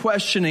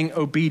 unquestioning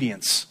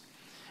obedience.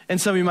 And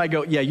some of you might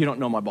go, yeah, you don't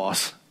know my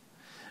boss.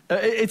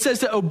 It says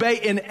to obey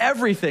in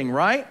everything,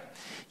 right?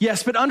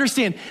 Yes, but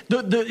understand,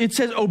 it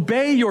says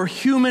obey your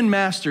human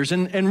masters.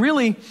 And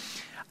really,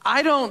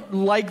 I don't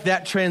like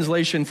that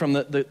translation from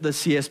the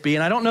CSB,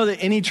 and I don't know that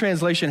any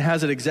translation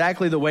has it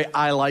exactly the way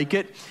I like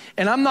it.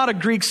 And I'm not a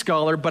Greek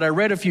scholar, but I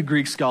read a few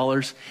Greek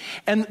scholars,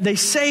 and they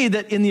say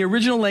that in the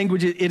original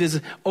language, it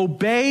is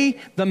obey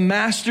the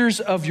masters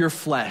of your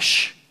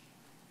flesh,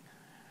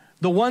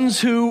 the ones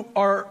who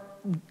are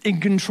in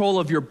control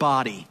of your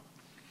body.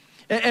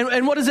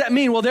 And what does that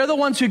mean? Well, they're the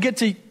ones who get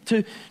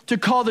to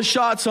call the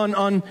shots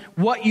on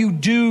what you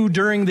do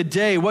during the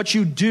day, what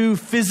you do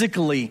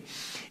physically.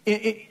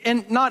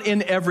 And not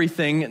in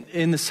everything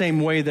in the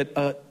same way that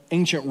an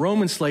ancient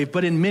Roman slave,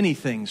 but in many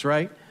things,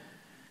 right?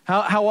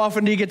 How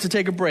often do you get to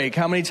take a break?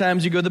 How many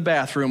times you go to the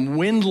bathroom?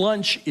 When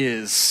lunch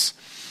is?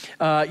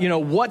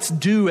 What's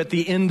due at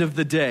the end of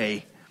the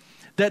day?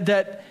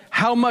 That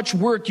how much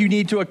work you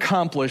need to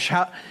accomplish.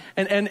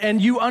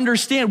 And you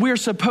understand we are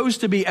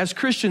supposed to be, as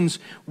Christians,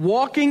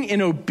 walking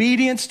in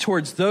obedience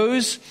towards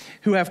those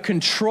who have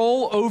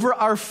control over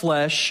our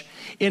flesh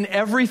in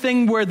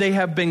everything where they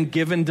have been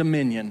given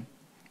dominion.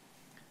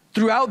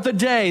 Throughout the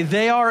day,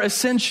 they are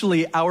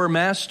essentially our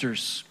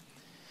masters.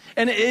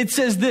 And it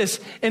says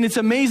this, and it's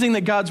amazing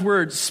that God's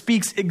word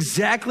speaks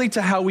exactly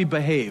to how we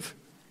behave.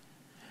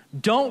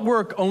 Don't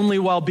work only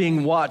while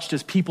being watched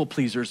as people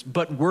pleasers,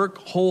 but work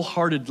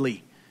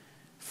wholeheartedly,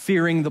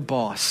 fearing the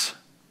boss.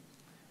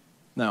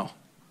 No,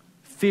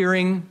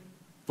 fearing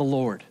the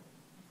Lord.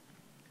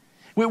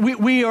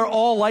 We are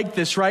all like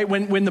this, right?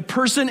 When the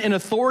person in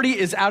authority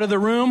is out of the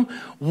room,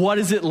 what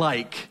is it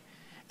like?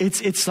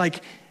 It's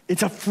like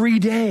It's a free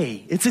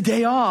day. It's a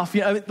day off.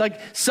 You know, like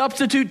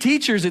substitute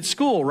teachers at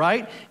school,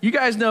 right? You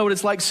guys know what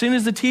it's like. As soon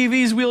as the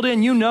TV's wheeled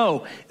in, you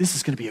know this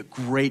is going to be a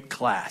great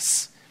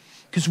class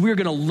because we're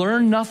going to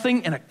learn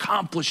nothing and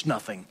accomplish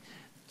nothing.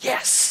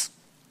 Yes.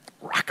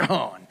 Rock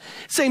on.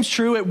 Same's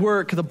true at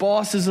work. The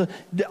boss is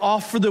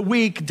off for the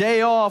week,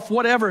 day off,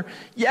 whatever.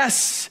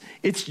 Yes,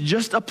 it's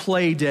just a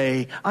play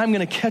day. I'm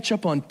going to catch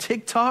up on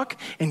TikTok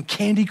and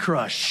Candy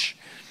Crush,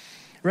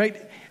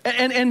 right?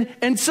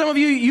 And some of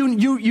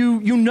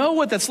you know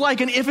what that's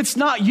like. And if it's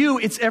not you,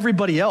 it's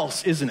everybody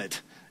else, isn't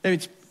it?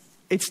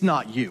 It's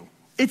not you.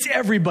 It's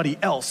everybody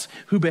else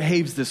who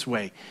behaves this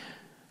way.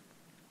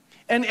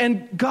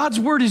 And God's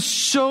word is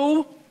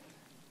so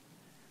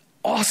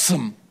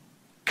awesome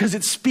because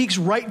it speaks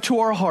right to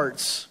our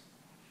hearts.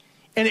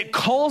 And it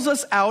calls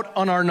us out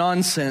on our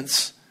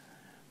nonsense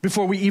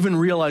before we even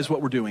realize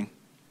what we're doing.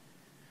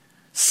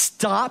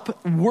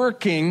 Stop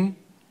working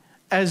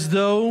as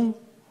though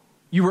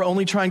you were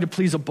only trying to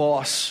please a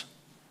boss.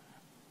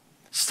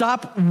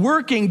 Stop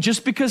working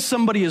just because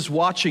somebody is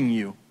watching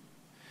you.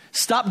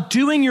 Stop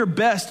doing your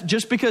best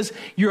just because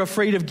you're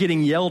afraid of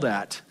getting yelled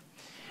at.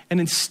 And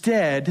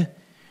instead,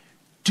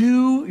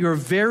 do your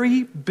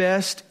very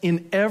best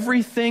in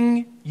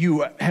everything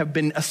you have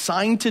been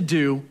assigned to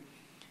do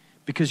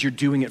because you're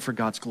doing it for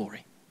God's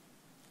glory.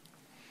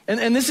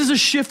 And this is a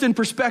shift in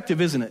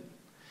perspective, isn't it?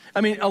 I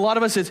mean, a lot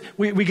of us,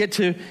 we get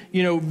to,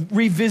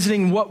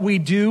 revisiting what we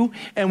do,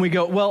 and we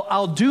go, well,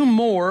 I'll do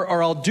more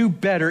or I'll do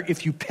better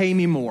if you pay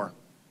me more.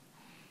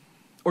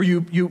 Or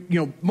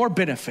you more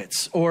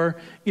benefits. Or,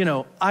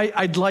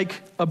 I'd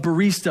like a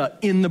barista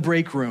in the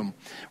break room.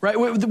 Right?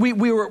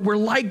 We're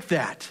like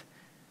that.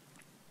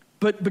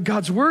 But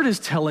God's word is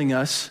telling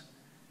us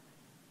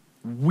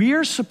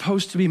we're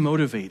supposed to be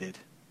motivated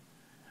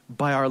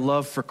by our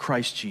love for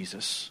Christ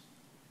Jesus.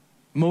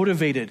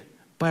 Motivated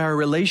by our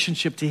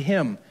relationship to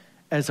him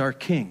as our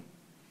king.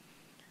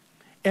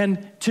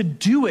 And to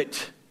do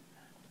it,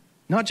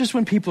 not just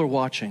when people are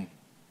watching,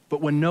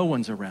 but when no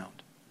one's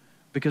around,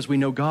 because we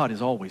know God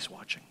is always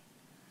watching.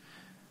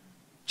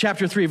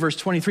 Chapter 3, verse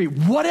 23,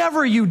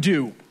 whatever you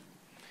do,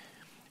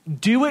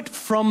 do it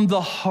from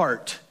the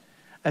heart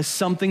as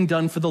something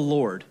done for the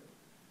Lord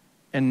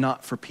and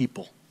not for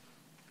people.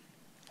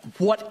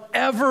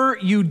 Whatever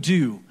you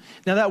do.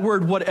 Now that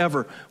word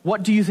whatever,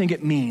 what do you think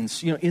it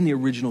means, in the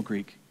original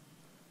Greek?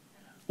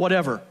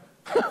 Whatever.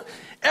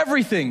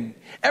 Everything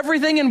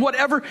and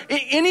whatever,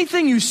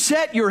 anything you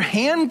set your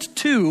hand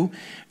to,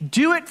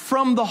 do it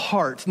from the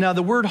heart. Now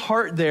the word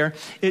heart there,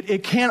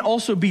 it can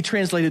also be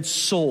translated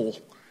soul.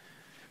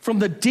 From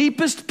the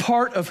deepest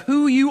part of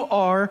who you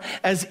are,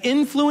 as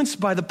influenced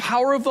by the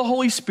power of the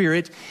Holy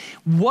Spirit,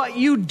 what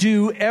you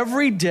do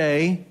every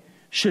day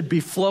should be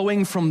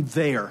flowing from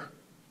there.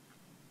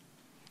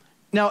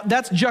 Now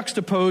that's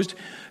juxtaposed.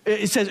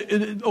 It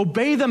says,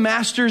 obey the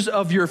masters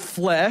of your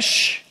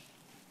flesh.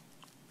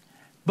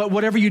 But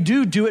whatever you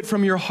do, do it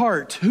from your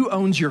heart. Who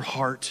owns your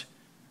heart?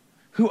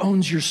 Who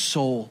owns your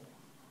soul?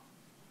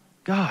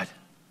 God.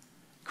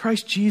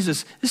 Christ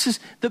Jesus. This is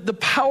the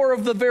power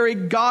of the very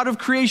God of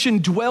creation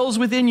dwells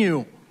within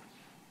you.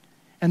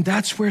 And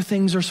that's where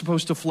things are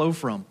supposed to flow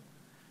from.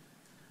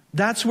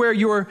 That's where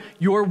your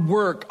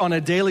work on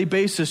a daily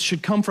basis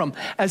should come from.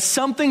 As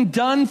something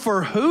done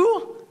for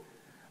who?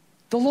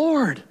 The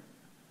Lord.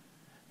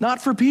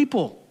 Not for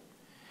people.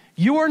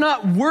 You are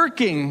not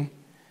working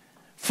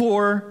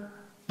for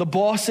the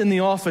boss in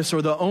the office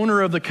or the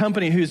owner of the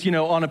company who's,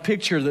 on a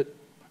picture that,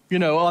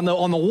 on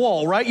the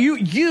wall, right?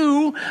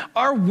 You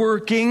are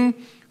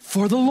working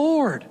for the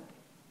Lord.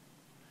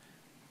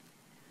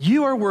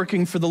 You are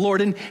working for the Lord.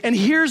 And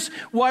here's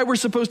why we're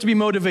supposed to be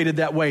motivated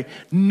that way.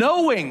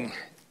 Knowing,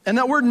 and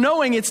that word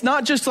knowing, it's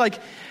not just like,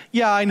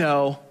 yeah, I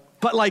know,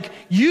 but like,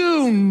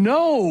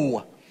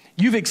 you've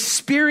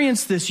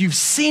experienced this. You've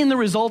seen the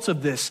results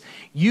of this.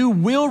 You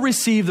will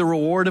receive the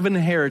reward of an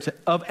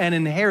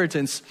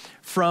inheritance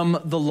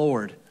from the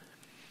Lord.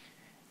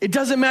 It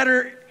doesn't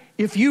matter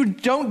if you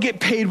don't get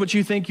paid what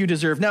you think you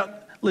deserve. Now,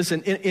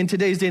 listen, in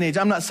today's day and age,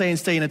 I'm not saying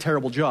stay in a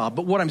terrible job.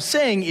 But what I'm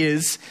saying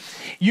is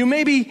you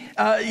may be,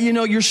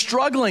 you're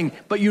struggling,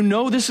 but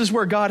this is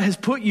where God has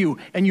put you.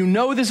 And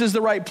this is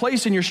the right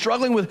place. And you're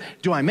struggling with,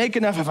 do I make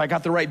enough? Have I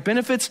got the right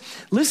benefits?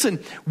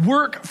 Listen,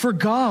 work for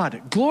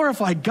God.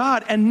 Glorify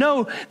God. And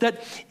know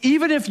that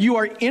even if you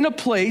are in a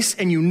place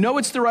and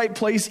it's the right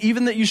place,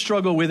 even that you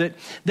struggle with it,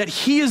 that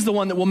he is the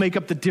one that will make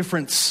up the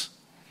difference.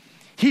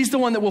 He's the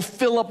one that will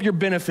fill up your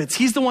benefits.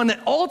 He's the one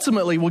that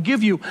ultimately will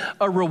give you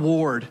a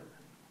reward.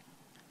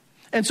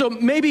 And so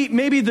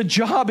maybe the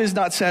job is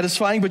not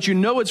satisfying, but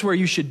it's where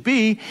you should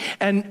be,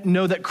 and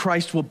know that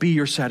Christ will be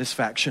your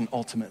satisfaction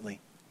ultimately.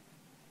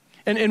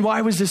 And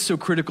why was this so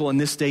critical in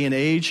this day and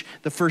age,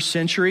 the first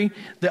century?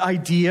 The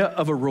idea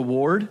of a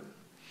reward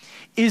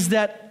is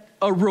that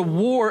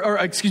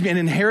an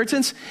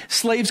inheritance,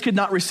 slaves could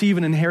not receive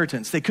an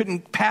inheritance. They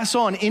couldn't pass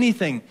on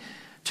anything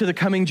to the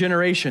coming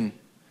generation.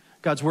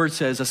 God's word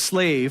says a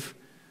slave,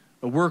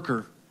 a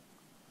worker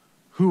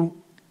who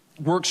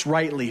works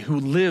rightly, who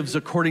lives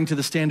according to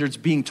the standards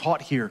being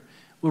taught here,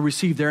 will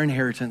receive their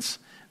inheritance,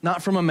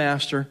 not from a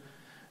master,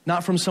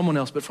 not from someone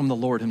else, but from the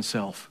Lord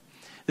himself.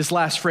 This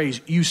last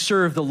phrase, you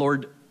serve the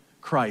Lord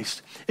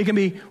Christ. It can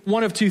be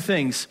one of two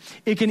things.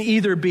 It can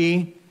either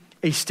be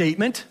a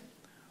statement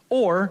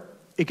or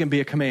it can be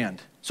a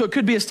command. So it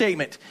could be a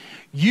statement.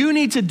 You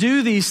need to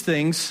do these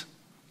things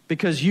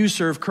because you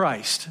serve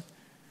Christ.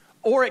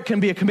 Or it can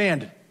be a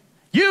command.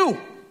 You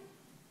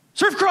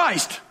serve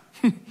Christ.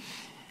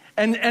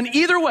 And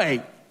either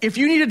way, if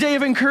you need a day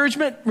of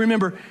encouragement,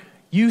 remember,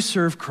 you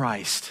serve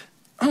Christ.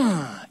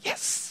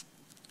 Yes.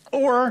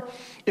 Or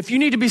if you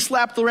need to be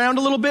slapped around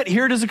a little bit,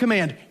 here it is a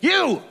command.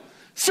 You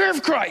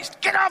serve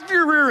Christ. Get off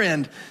your rear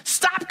end.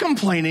 Stop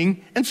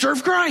complaining and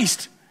serve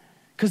Christ.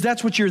 Because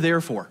that's what you're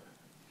there for.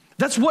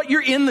 That's what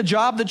you're in the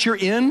job that you're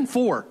in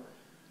for.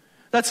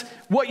 That's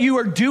what you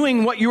are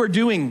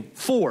doing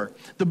for.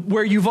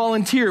 Where you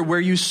volunteer, where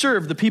you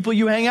serve, the people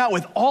you hang out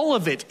with, all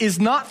of it is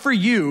not for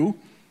you.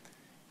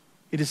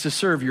 It is to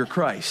serve your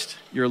Christ,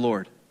 your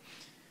Lord.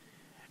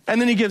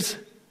 And then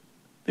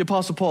the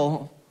Apostle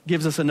Paul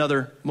gives us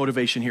another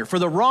motivation here. For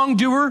the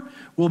wrongdoer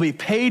will be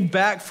paid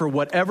back for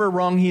whatever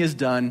wrong he has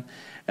done,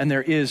 and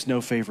there is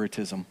no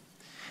favoritism.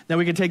 Now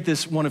we can take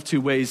this one of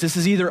two ways. This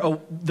is either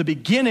the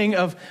beginning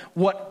of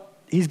what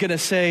he's going to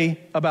say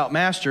about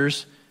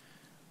masters.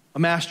 A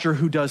master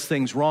who does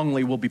things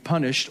wrongly will be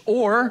punished,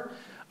 or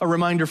a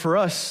reminder for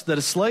us that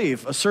a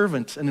slave, a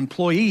servant, an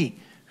employee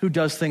who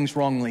does things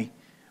wrongly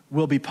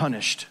will be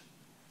punished.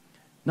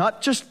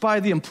 Not just by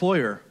the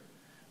employer,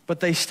 but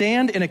they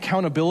stand in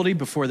accountability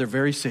before their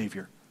very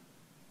Savior.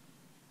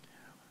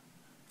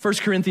 1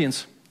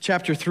 Corinthians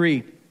chapter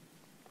 3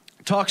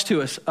 talks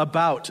to us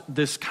about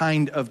this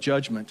kind of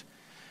judgment.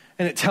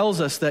 And it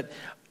tells us that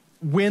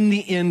when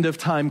the end of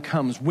time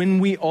comes, when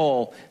we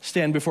all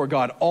stand before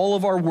God, all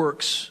of our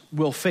works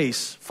will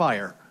face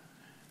fire.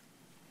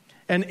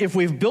 And if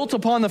we've built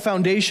upon the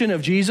foundation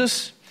of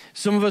Jesus,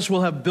 some of us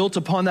will have built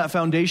upon that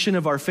foundation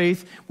of our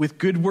faith with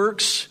good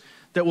works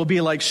that will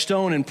be like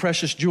stone and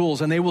precious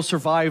jewels, and they will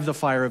survive the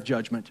fire of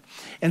judgment.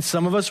 And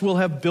some of us will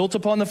have built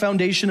upon the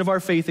foundation of our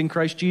faith in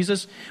Christ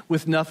Jesus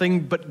with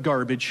nothing but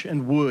garbage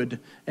and wood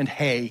and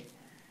hay.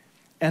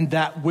 And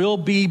that will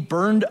be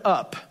burned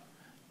up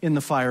in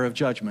the fire of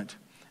judgment.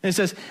 And it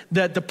says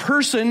that the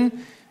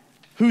person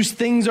whose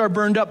things are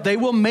burned up, they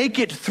will make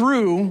it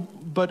through,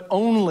 but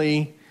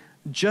only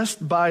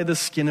just by the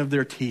skin of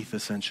their teeth,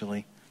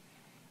 essentially.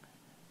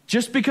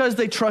 Just because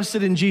they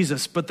trusted in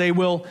Jesus, but they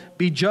will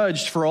be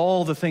judged for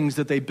all the things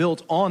that they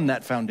built on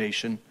that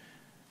foundation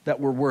that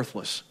were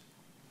worthless.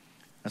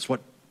 That's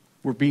what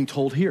we're being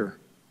told here.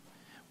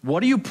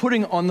 What are you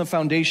putting on the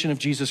foundation of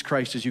Jesus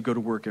Christ as you go to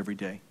work every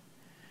day?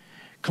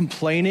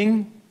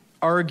 Complaining,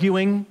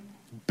 arguing,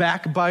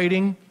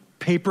 backbiting,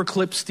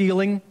 paperclip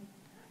stealing?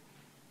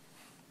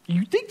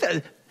 You think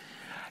that,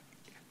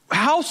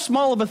 how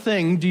small of a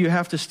thing do you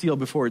have to steal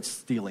before it's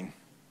stealing?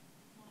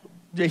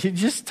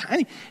 Just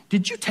tiny.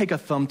 Did you take a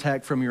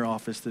thumbtack from your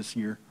office this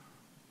year?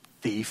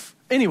 Thief.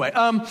 Anyway,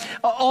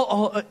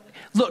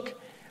 look,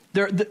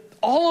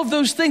 all of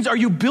those things, are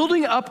you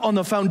building up on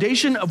the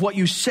foundation of what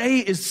you say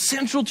is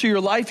central to your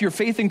life, your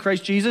faith in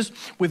Christ Jesus,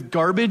 with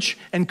garbage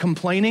and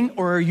complaining,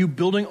 or are you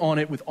building on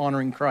it with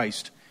honoring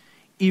Christ,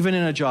 even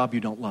in a job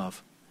you don't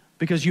love?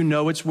 Because you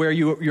know it's where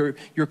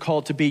you're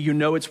called to be. You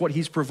know it's what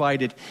he's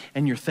provided,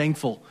 and you're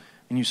thankful,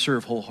 and you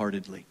serve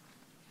wholeheartedly.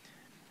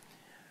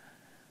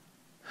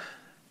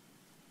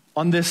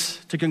 On this,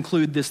 to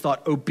conclude this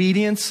thought,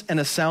 obedience and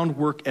a sound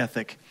work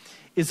ethic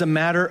is a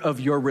matter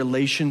of your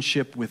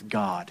relationship with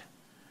God,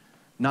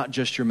 not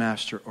just your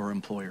master or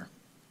employer.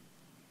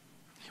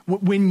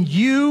 When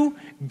you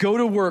go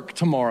to work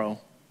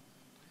tomorrow,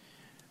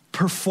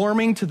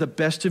 performing to the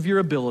best of your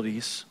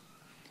abilities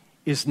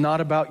is not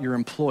about your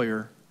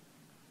employer,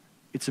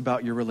 it's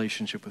about your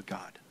relationship with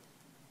God.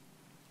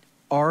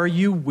 Are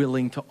you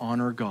willing to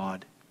honor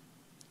God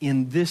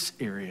in this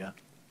area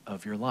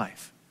of your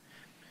life?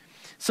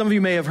 Some of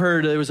you may have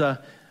heard there was a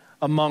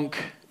monk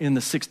in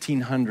the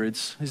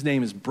 1600s. His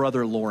name is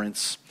Brother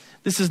Lawrence.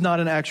 This is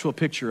not an actual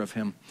picture of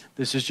him.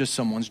 This is just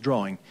someone's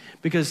drawing,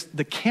 because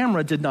the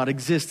camera did not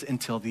exist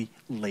until the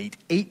late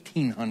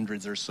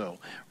 1800s or so,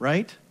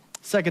 right?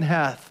 Second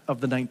half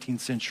of the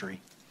 19th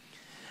century.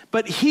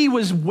 But he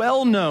was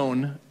well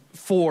known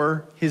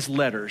for his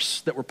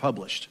letters that were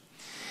published.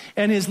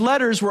 And his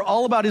letters were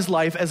all about his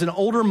life as an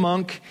older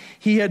monk.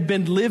 He had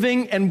been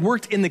living and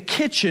worked in the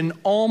kitchen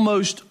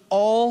almost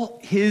all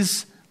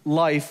his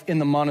life in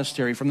the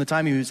monastery, from the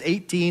time he was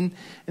 18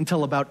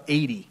 until about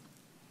 80.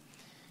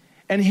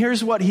 And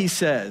here's what he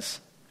says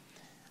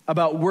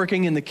about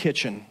working in the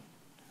kitchen.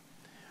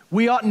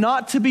 We ought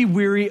not to be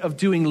weary of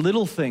doing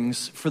little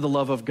things for the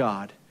love of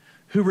God,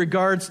 who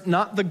regards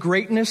not the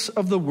greatness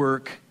of the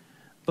work,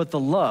 but the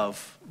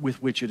love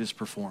with which it is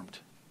performed.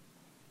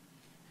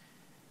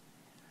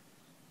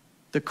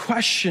 The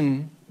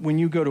question when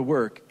you go to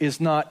work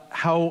is not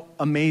how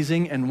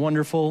amazing and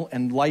wonderful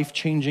and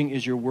life-changing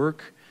is your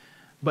work,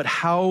 but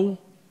how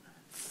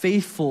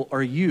faithful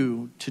are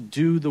you to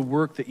do the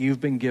work that you've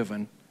been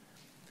given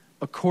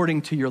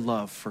according to your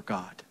love for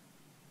God.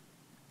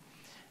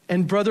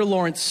 And Brother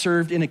Lawrence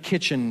served in a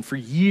kitchen for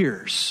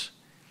years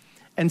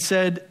and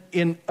said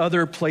in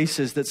other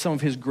places that some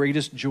of his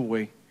greatest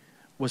joy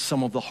was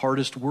some of the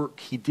hardest work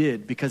he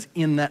did, because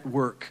in that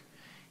work,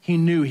 he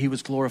knew he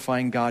was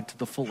glorifying God to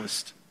the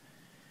fullest.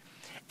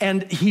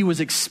 And he was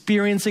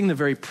experiencing the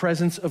very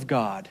presence of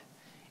God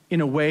in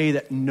a way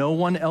that no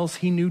one else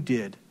he knew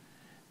did,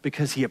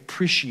 because he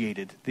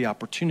appreciated the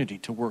opportunity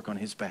to work on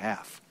his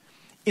behalf.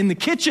 In the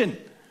kitchen,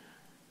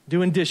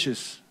 doing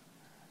dishes,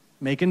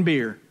 making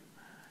beer,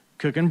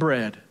 cooking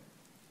bread,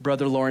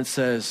 Brother Lawrence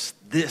says,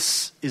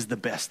 this is the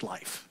best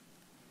life.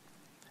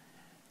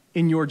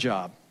 In your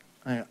job,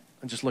 I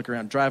just look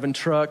around, driving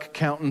truck,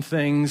 counting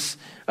things.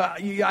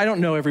 I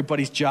don't know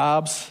everybody's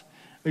jobs.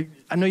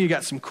 I know you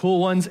got some cool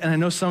ones, and I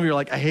know some of you are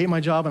like, I hate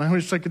my job, and I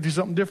wish I could do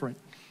something different.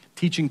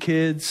 Teaching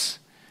kids,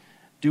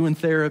 doing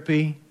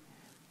therapy.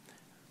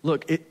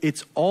 Look,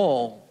 it's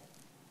all,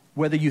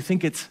 whether you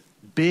think it's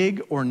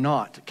big or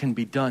not, can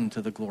be done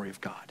to the glory of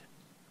God,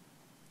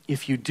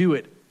 if you do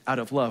it out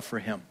of love for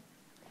him.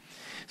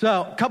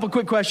 So, a couple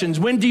quick questions.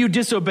 When do you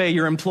disobey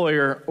your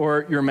employer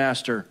or your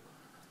master?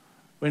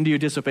 When do you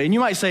disobey? And you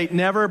might say,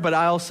 never, but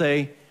I'll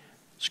say,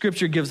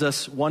 Scripture gives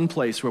us one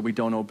place where we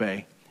don't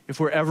obey. If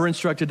we're ever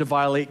instructed to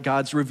violate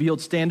God's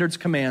revealed standards,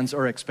 commands,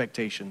 or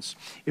expectations.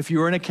 If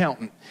you're an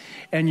accountant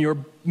and your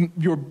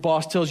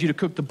boss tells you to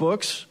cook the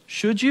books,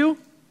 should you?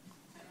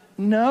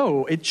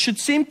 No. It should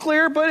seem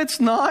clear, but it's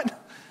not.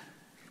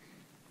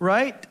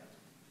 Right?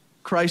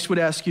 Christ would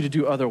ask you to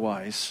do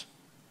otherwise.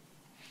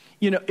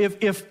 You know,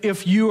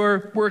 if you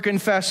are working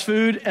fast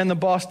food and the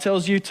boss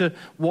tells you to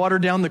water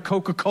down the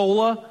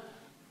Coca-Cola,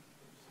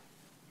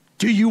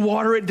 do you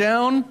water it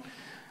down?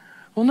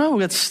 Well, no,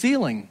 that's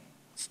stealing.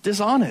 It's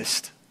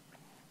dishonest.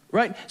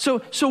 Right?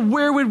 So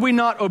where would we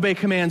not obey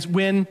commands?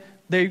 When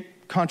they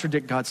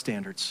contradict God's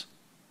standards.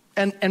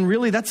 And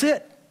really, that's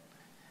it.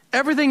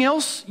 Everything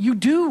else you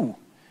do.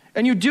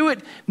 And you do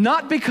it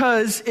not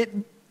because it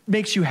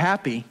makes you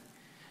happy,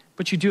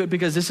 but you do it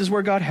because this is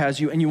where God has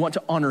you, and you want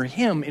to honor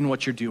him in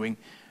what you're doing,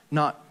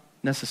 not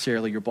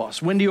necessarily your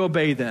boss. When do you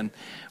obey then?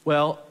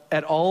 Well,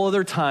 at all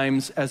other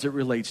times as it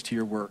relates to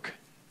your work.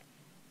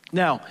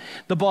 Now,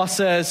 the boss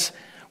says,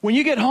 when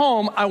you get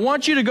home, I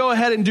want you to go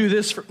ahead and do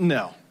this.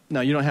 No,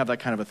 you don't have that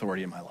kind of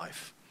authority in my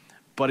life.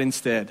 But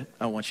instead,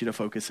 I want you to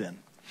focus in.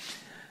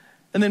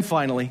 And then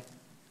finally,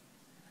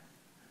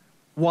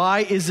 why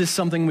is this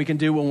something we can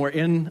do when we're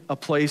in a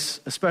place,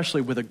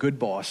 especially with a good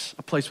boss,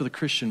 a place with a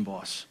Christian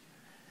boss?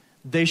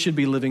 They should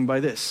be living by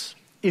this.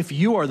 If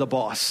you are the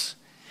boss,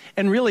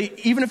 and really,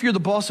 even if you're the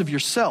boss of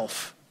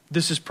yourself,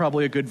 this is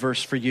probably a good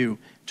verse for you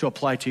to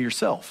apply to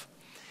yourself.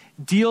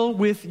 Deal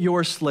with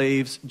your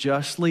slaves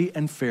justly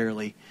and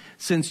fairly,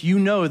 since you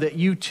know that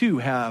you too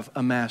have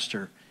a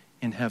master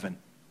in heaven.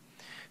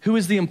 Who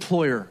is the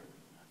employer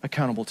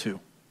accountable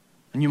to?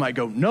 And you might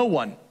go, no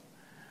one.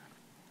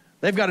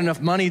 They've got enough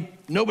money,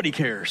 nobody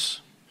cares.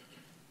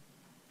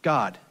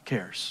 God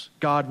cares.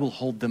 God will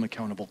hold them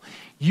accountable.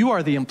 You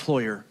are the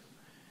employer.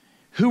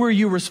 Who are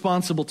you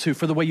responsible to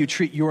for the way you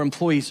treat your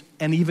employees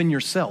and even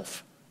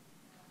yourself?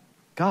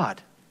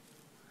 God.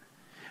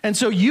 And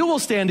so you will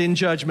stand in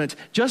judgment,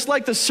 just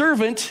like the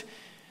servant,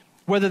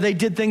 whether they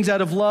did things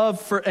out of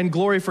love and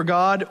glory for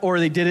God, or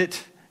they did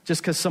it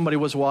just because somebody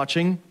was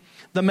watching.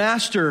 The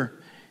master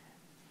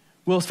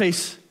will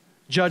face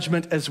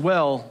judgment as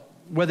well,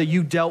 whether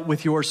you dealt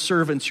with your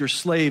servants, your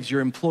slaves, your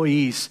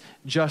employees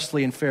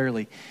justly and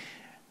fairly.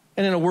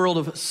 And in a world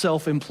of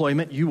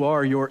self-employment, you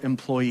are your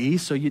employee,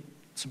 so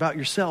it's about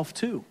yourself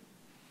too.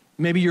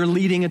 Maybe you're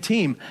leading a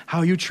team,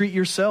 how you treat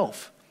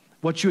yourself,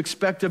 what you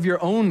expect of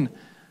your own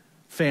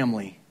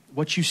family,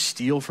 what you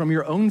steal from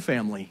your own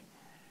family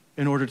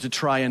in order to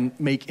try and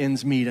make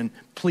ends meet and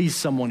please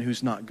someone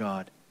who's not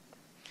God.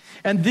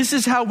 And this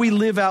is how we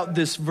live out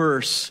this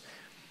verse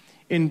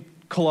in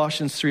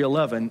Colossians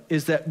 3:11,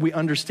 is that we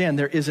understand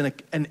there is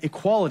an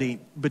equality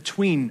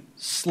between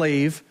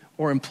slave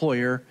or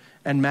employer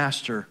and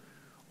master,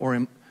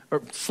 or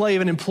slave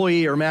and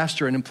employee, or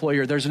master and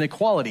employer. There's an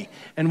equality.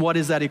 And what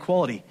is that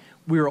equality?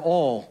 We are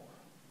all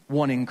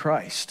one in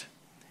Christ.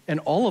 And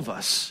all of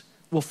us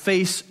will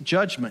face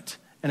judgment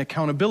and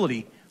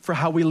accountability for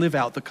how we live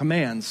out the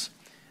commands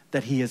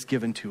that he has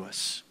given to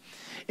us.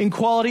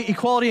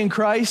 Equality in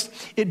Christ,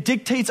 it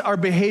dictates our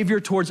behavior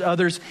towards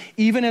others,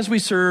 even as we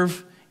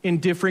serve in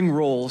differing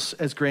roles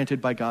as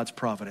granted by God's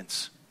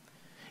providence.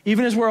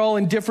 Even as we're all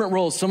in different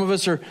roles. Some of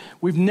us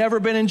we've never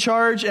been in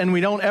charge and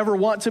we don't ever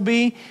want to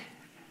be.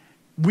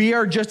 We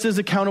are just as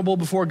accountable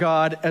before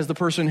God as the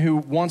person who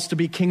wants to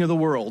be king of the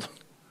world.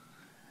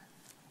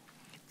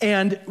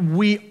 And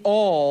we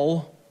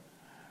all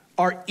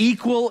are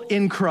equal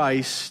in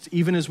Christ,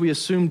 even as we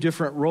assume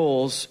different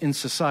roles in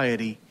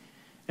society.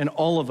 And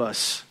all of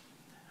us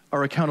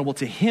are accountable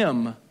to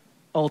him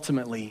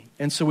ultimately.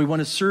 And so we want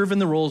to serve in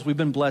the roles we've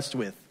been blessed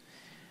with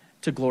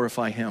to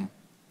glorify him.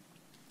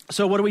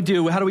 So what do we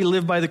do? How do we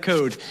live by the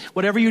code?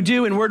 Whatever you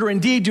do in word or in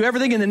deed, do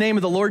everything in the name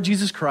of the Lord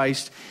Jesus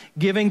Christ,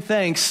 giving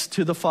thanks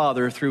to the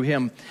Father through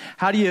him.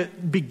 How do you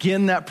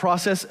begin that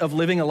process of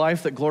living a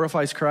life that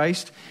glorifies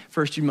Christ?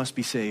 First, you must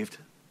be saved.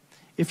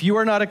 If you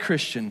are not a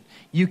Christian,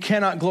 you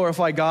cannot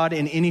glorify God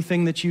in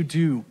anything that you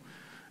do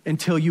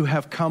until you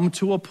have come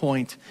to a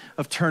point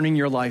of turning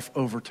your life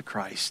over to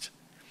Christ.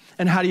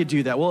 And how do you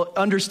do that? Well,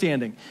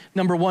 understanding,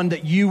 number one,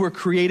 that you were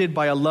created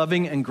by a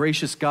loving and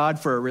gracious God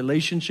for a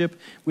relationship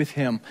with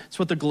him. That's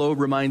what the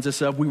globe reminds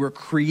us of. We were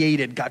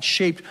created. God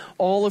shaped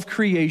all of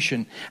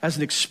creation as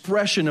an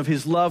expression of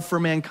his love for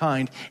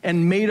mankind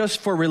and made us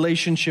for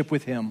relationship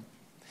with him.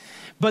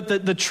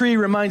 But the tree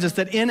reminds us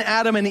that in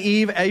Adam and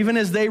Eve, even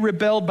as they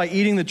rebelled by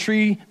eating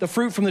the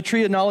fruit from the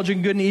tree of knowledge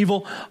of good and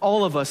evil,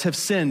 all of us have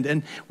sinned.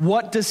 And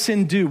what does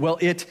sin do? Well,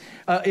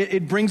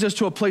 it brings us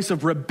to a place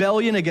of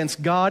rebellion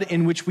against God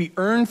in which we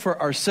earn for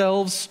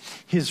ourselves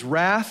his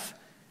wrath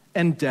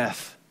and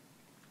death.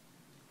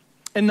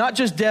 And not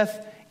just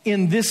death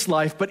in this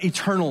life, but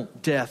eternal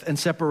death and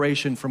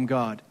separation from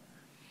God.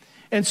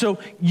 And so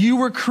you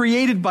were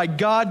created by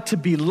God to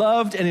be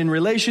loved and in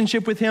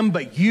relationship with him,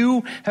 but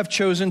you have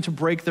chosen to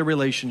break the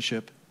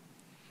relationship.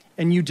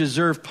 And you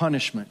deserve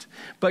punishment.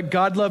 But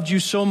God loved you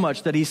so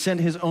much that he sent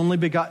his only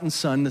begotten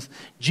Son,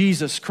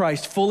 Jesus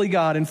Christ, fully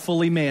God and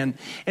fully man.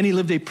 And he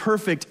lived a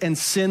perfect and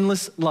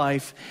sinless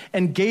life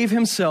and gave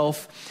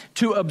himself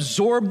to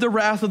absorb the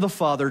wrath of the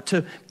Father,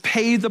 to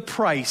pay the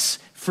price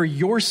for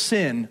your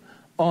sin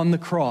on the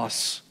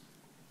cross.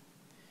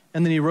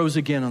 And then he rose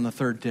again on the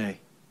third day,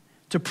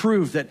 to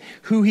prove that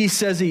who he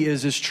says he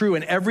is true,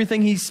 and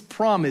everything he's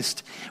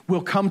promised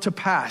will come to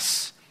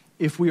pass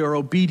if we are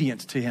obedient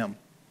to him.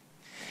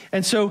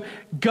 And so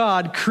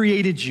God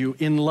created you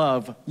in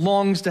love,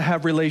 longs to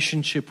have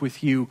relationship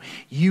with you.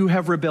 You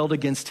have rebelled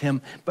against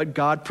him, but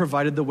God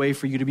provided the way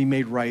for you to be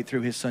made right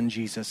through his Son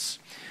Jesus,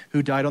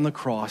 who died on the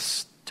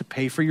cross to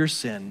pay for your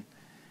sin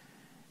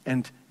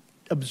and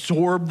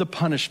absorb the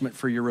punishment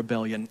for your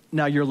rebellion.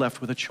 Now you're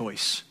left with a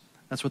choice.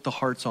 That's what the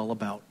heart's all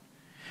about.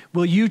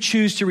 Will you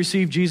choose to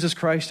receive Jesus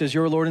Christ as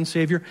your Lord and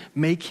Savior?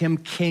 Make him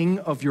king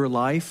of your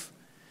life?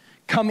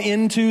 Come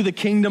into the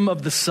kingdom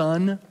of the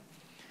Son?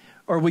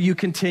 Or will you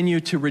continue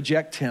to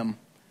reject him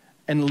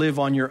and live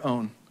on your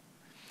own?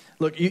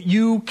 Look,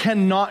 you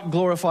cannot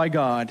glorify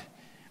God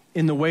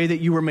in the way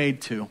that you were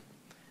made to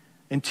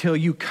until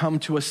you come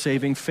to a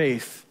saving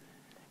faith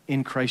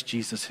in Christ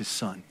Jesus, his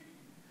Son.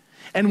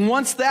 And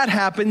once that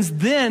happens,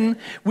 then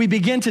we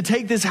begin to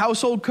take this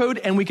household code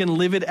and we can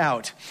live it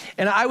out.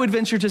 And I would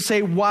venture to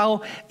say,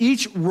 while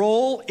each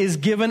role is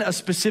given a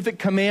specific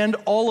command,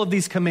 all of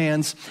these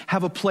commands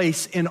have a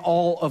place in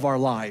all of our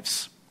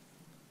lives.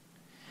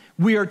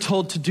 We are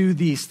told to do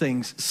these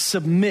things.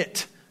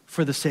 Submit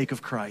for the sake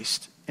of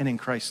Christ and in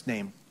Christ's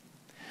name.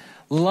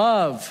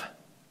 Love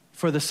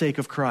for the sake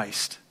of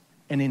Christ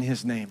and in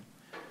his name.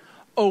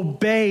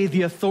 Obey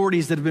the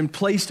authorities that have been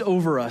placed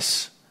over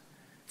us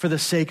for the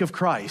sake of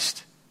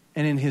Christ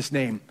and in his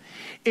name.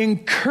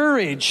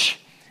 Encourage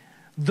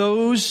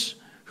those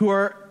who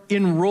are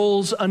in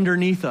roles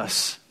underneath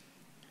us,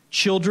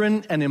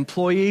 children and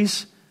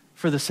employees,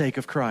 for the sake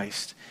of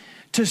Christ.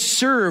 To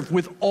serve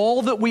with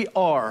all that we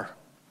are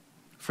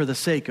for the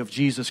sake of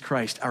Jesus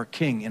Christ, our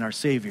King and our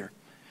Savior.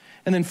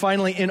 And then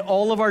finally, in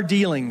all of our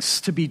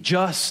dealings, to be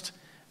just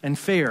and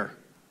fair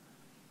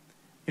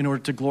in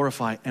order to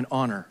glorify and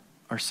honor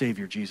our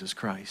Savior, Jesus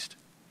Christ.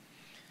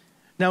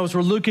 Now, as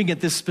we're looking at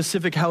this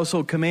specific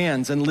household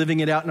commands and living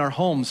it out in our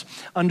homes,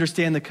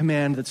 understand the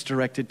command that's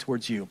directed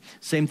towards you.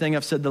 Same thing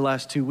I've said the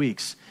last 2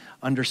 weeks.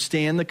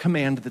 Understand the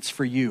command that's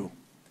for you.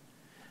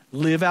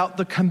 Live out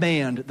the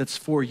command that's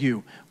for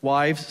you.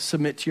 Wives,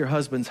 submit to your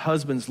husbands.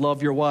 Husbands,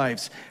 love your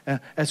wives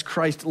as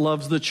Christ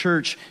loves the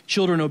church.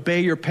 Children, obey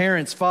your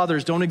parents.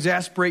 Fathers, don't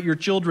exasperate your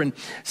children.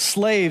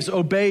 Slaves,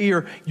 obey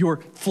your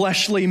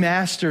fleshly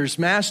masters.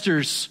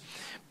 Masters,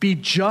 be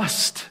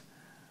just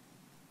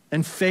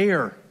and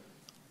fair.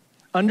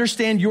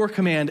 Understand your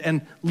command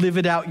and live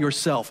it out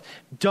yourself.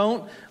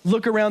 Don't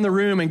look around the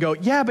room and go,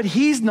 yeah, but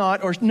he's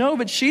not, or no,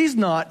 but she's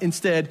not.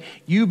 Instead,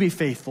 you be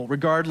faithful,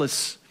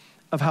 regardless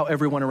of how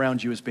everyone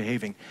around you is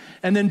behaving.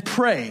 And then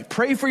pray.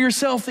 Pray for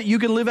yourself that you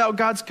can live out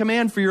God's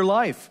command for your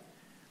life.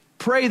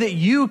 Pray that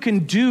you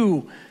can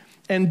do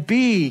and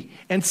be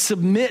and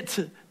submit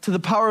to the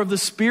power of the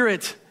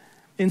Spirit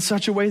in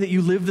such a way that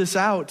you live this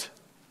out.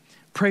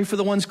 Pray for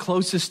the ones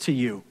closest to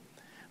you,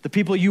 the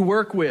people you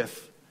work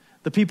with,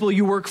 the people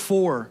you work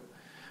for,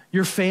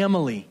 your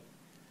family,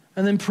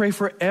 and then pray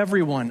for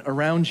everyone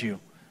around you.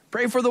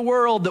 Pray for the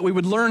world that we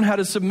would learn how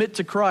to submit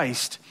to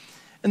Christ.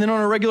 And then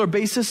on a regular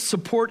basis,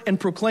 support and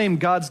proclaim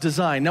God's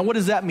design. Now, what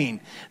does that mean?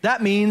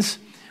 That means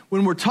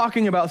when we're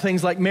talking about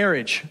things like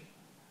marriage,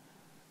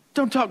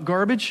 don't talk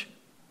garbage.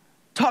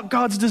 Talk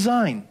God's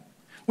design.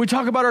 We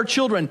talk about our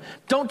children.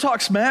 Don't talk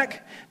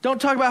smack.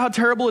 Don't talk about how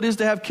terrible it is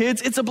to have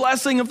kids. It's a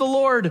blessing of the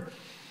Lord.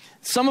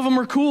 Some of them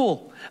are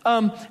cool.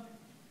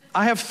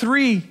 I have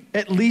 3,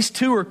 at least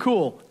 2 are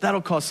cool.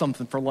 That'll cost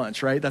something for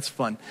lunch, right? That's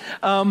fun.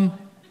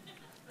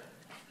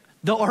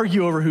 They'll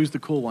argue over who's the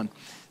cool one.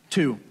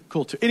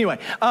 Cool too. Anyway,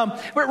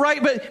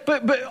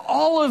 but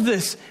all of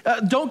this,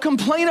 don't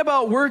complain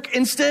about work.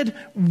 Instead,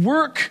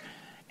 work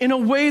in a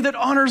way that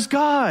honors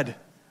God,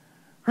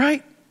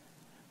 right?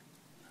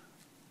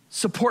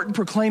 Support and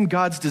proclaim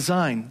God's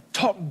design.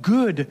 Talk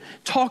good,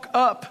 talk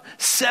up,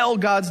 sell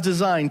God's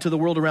design to the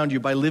world around you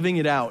by living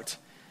it out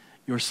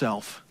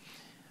yourself.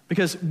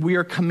 Because we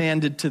are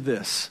commanded to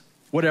this.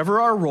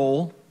 Whatever our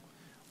role,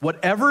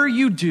 whatever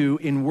you do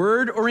in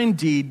word or in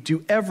deed,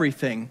 do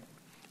everything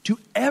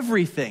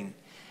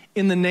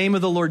in the name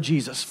of the Lord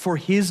Jesus for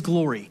his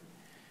glory,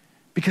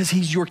 because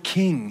he's your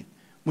king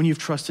when you've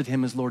trusted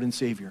him as Lord and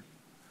Savior.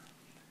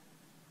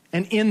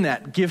 And in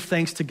that, give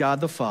thanks to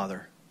God the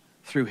Father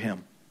through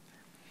him.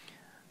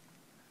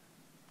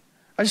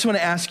 I just want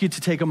to ask you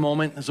to take a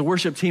moment as the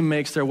worship team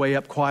makes their way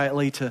up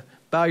quietly to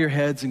bow your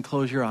heads and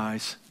close your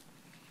eyes.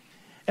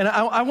 And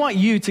I want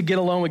you to get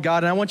alone with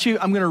God. And I'm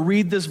going to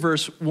read this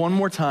verse one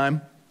more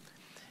time.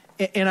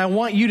 And I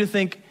want you to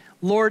think,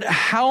 Lord,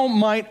 how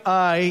might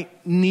I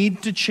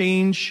need to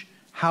change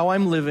how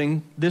I'm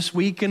living this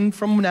week and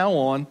from now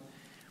on,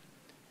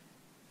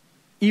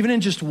 even in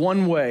just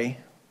one way,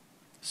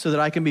 so that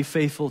I can be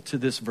faithful to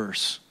this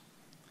verse.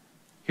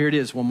 Here it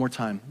is one more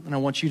time. And I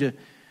want you to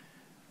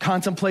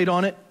contemplate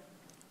on it,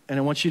 and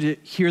I want you to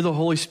hear the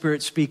Holy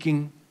Spirit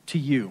speaking to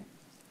you.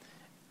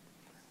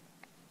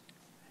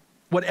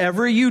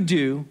 Whatever you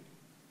do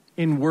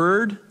in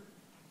word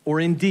or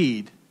in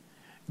deed,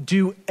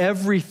 do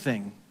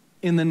everything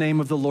in the name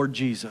of the Lord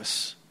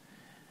Jesus,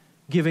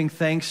 giving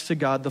thanks to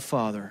God the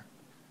Father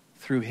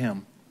through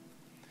him.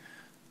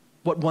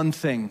 What one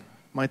thing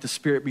might the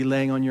Spirit be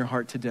laying on your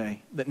heart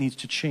today that needs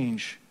to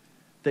change,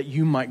 that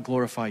you might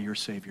glorify your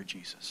Savior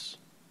Jesus?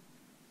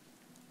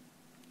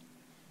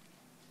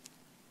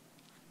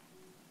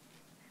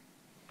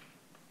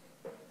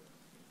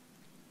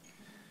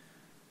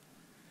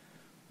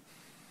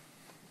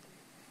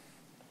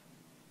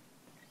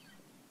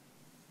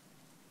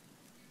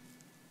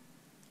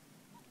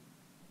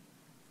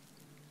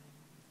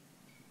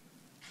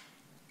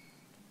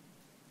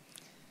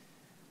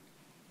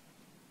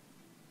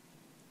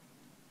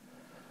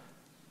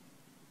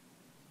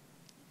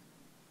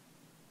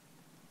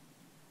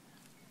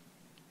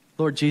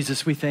 Lord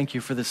Jesus, we thank you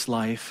for this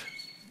life.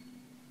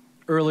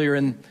 Earlier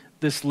in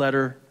this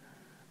letter,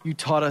 you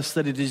taught us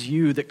that it is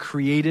you that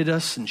created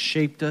us and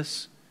shaped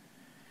us,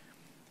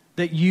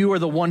 that you are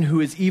the one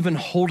who is even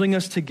holding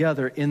us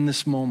together in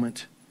this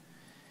moment.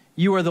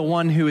 You are the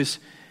one who is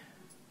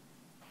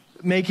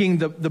making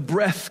the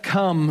breath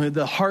come,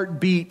 the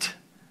heart beat,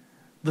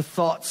 the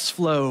thoughts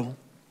flow.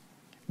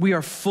 We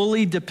are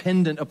fully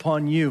dependent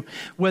upon you.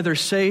 Whether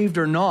saved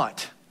or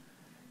not,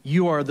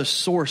 you are the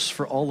source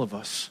for all of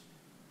us.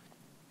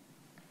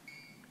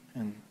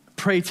 And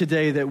pray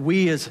today that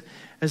we as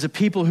a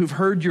people who've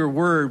heard your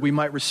word, we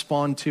might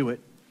respond to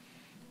it.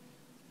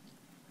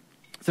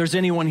 If there's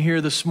anyone here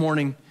this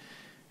morning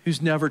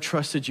who's never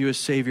trusted you as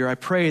Savior, I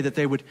pray that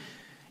they would,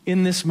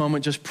 in this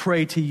moment, just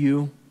pray to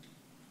you,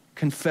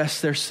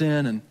 confess their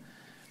sin, and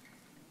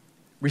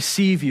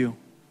receive you,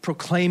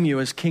 proclaim you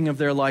as King of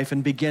their life,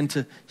 and begin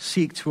to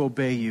seek to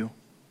obey you.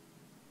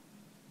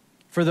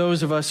 For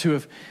those of us who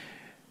have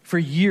for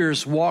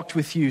years walked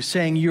with you,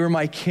 saying, you're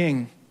my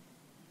King,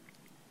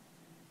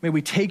 may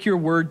we take your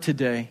word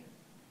today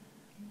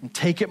and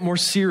take it more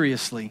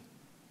seriously.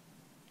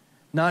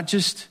 Not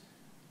just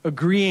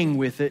agreeing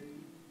with it,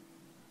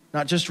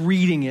 not just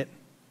reading it,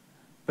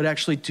 but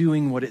actually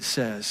doing what it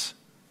says.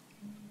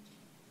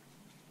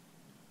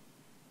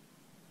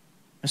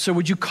 And so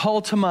would you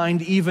call to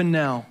mind even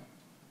now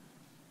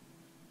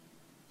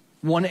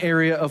one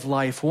area of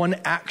life, one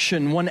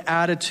action, one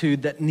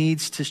attitude that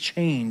needs to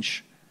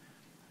change,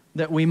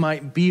 that we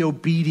might be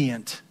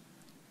obedient,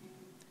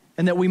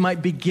 and that we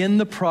might begin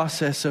the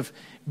process of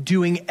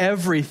doing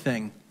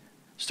everything,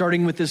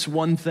 starting with this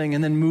one thing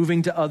and then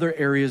moving to other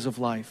areas of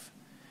life.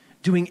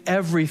 Doing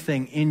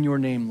everything in your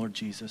name, Lord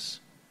Jesus.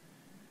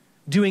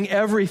 Doing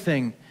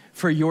everything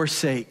for your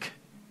sake.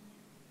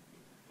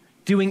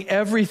 Doing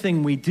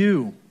everything we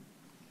do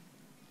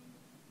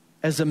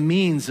as a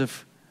means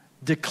of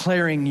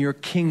declaring your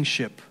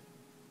kingship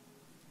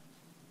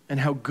and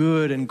how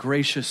good and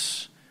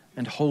gracious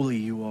and holy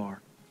you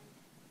are.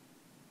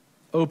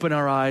 Open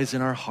our eyes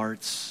and our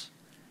hearts.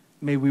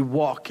 May we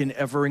walk in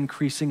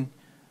ever-increasing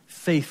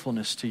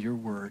faithfulness to your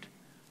word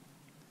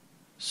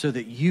so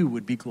that you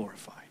would be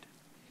glorified.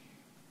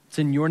 It's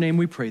in your name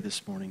we pray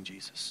this morning,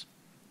 Jesus.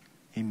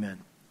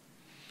 Amen.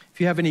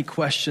 If you have any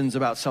questions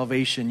about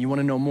salvation, you want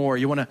to know more,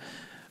 you want to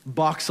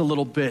box a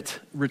little bit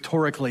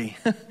rhetorically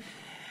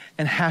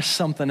and hash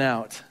something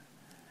out,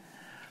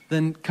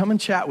 then come and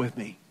chat with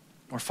me.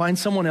 Or find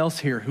someone else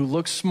here who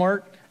looks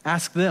smart,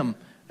 ask them.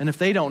 And if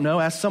they don't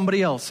know, ask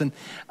somebody else, and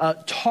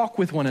talk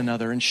with one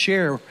another and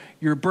share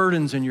your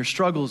burdens and your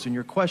struggles and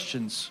your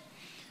questions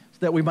so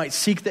that we might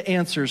seek the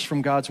answers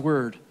from God's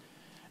word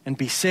and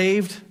be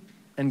saved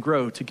and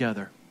grow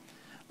together.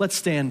 Let's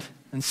stand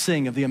and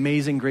sing of the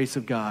amazing grace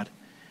of God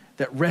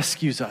that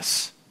rescues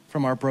us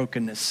from our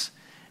brokenness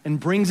and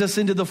brings us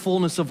into the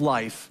fullness of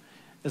life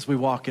as we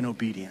walk in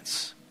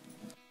obedience.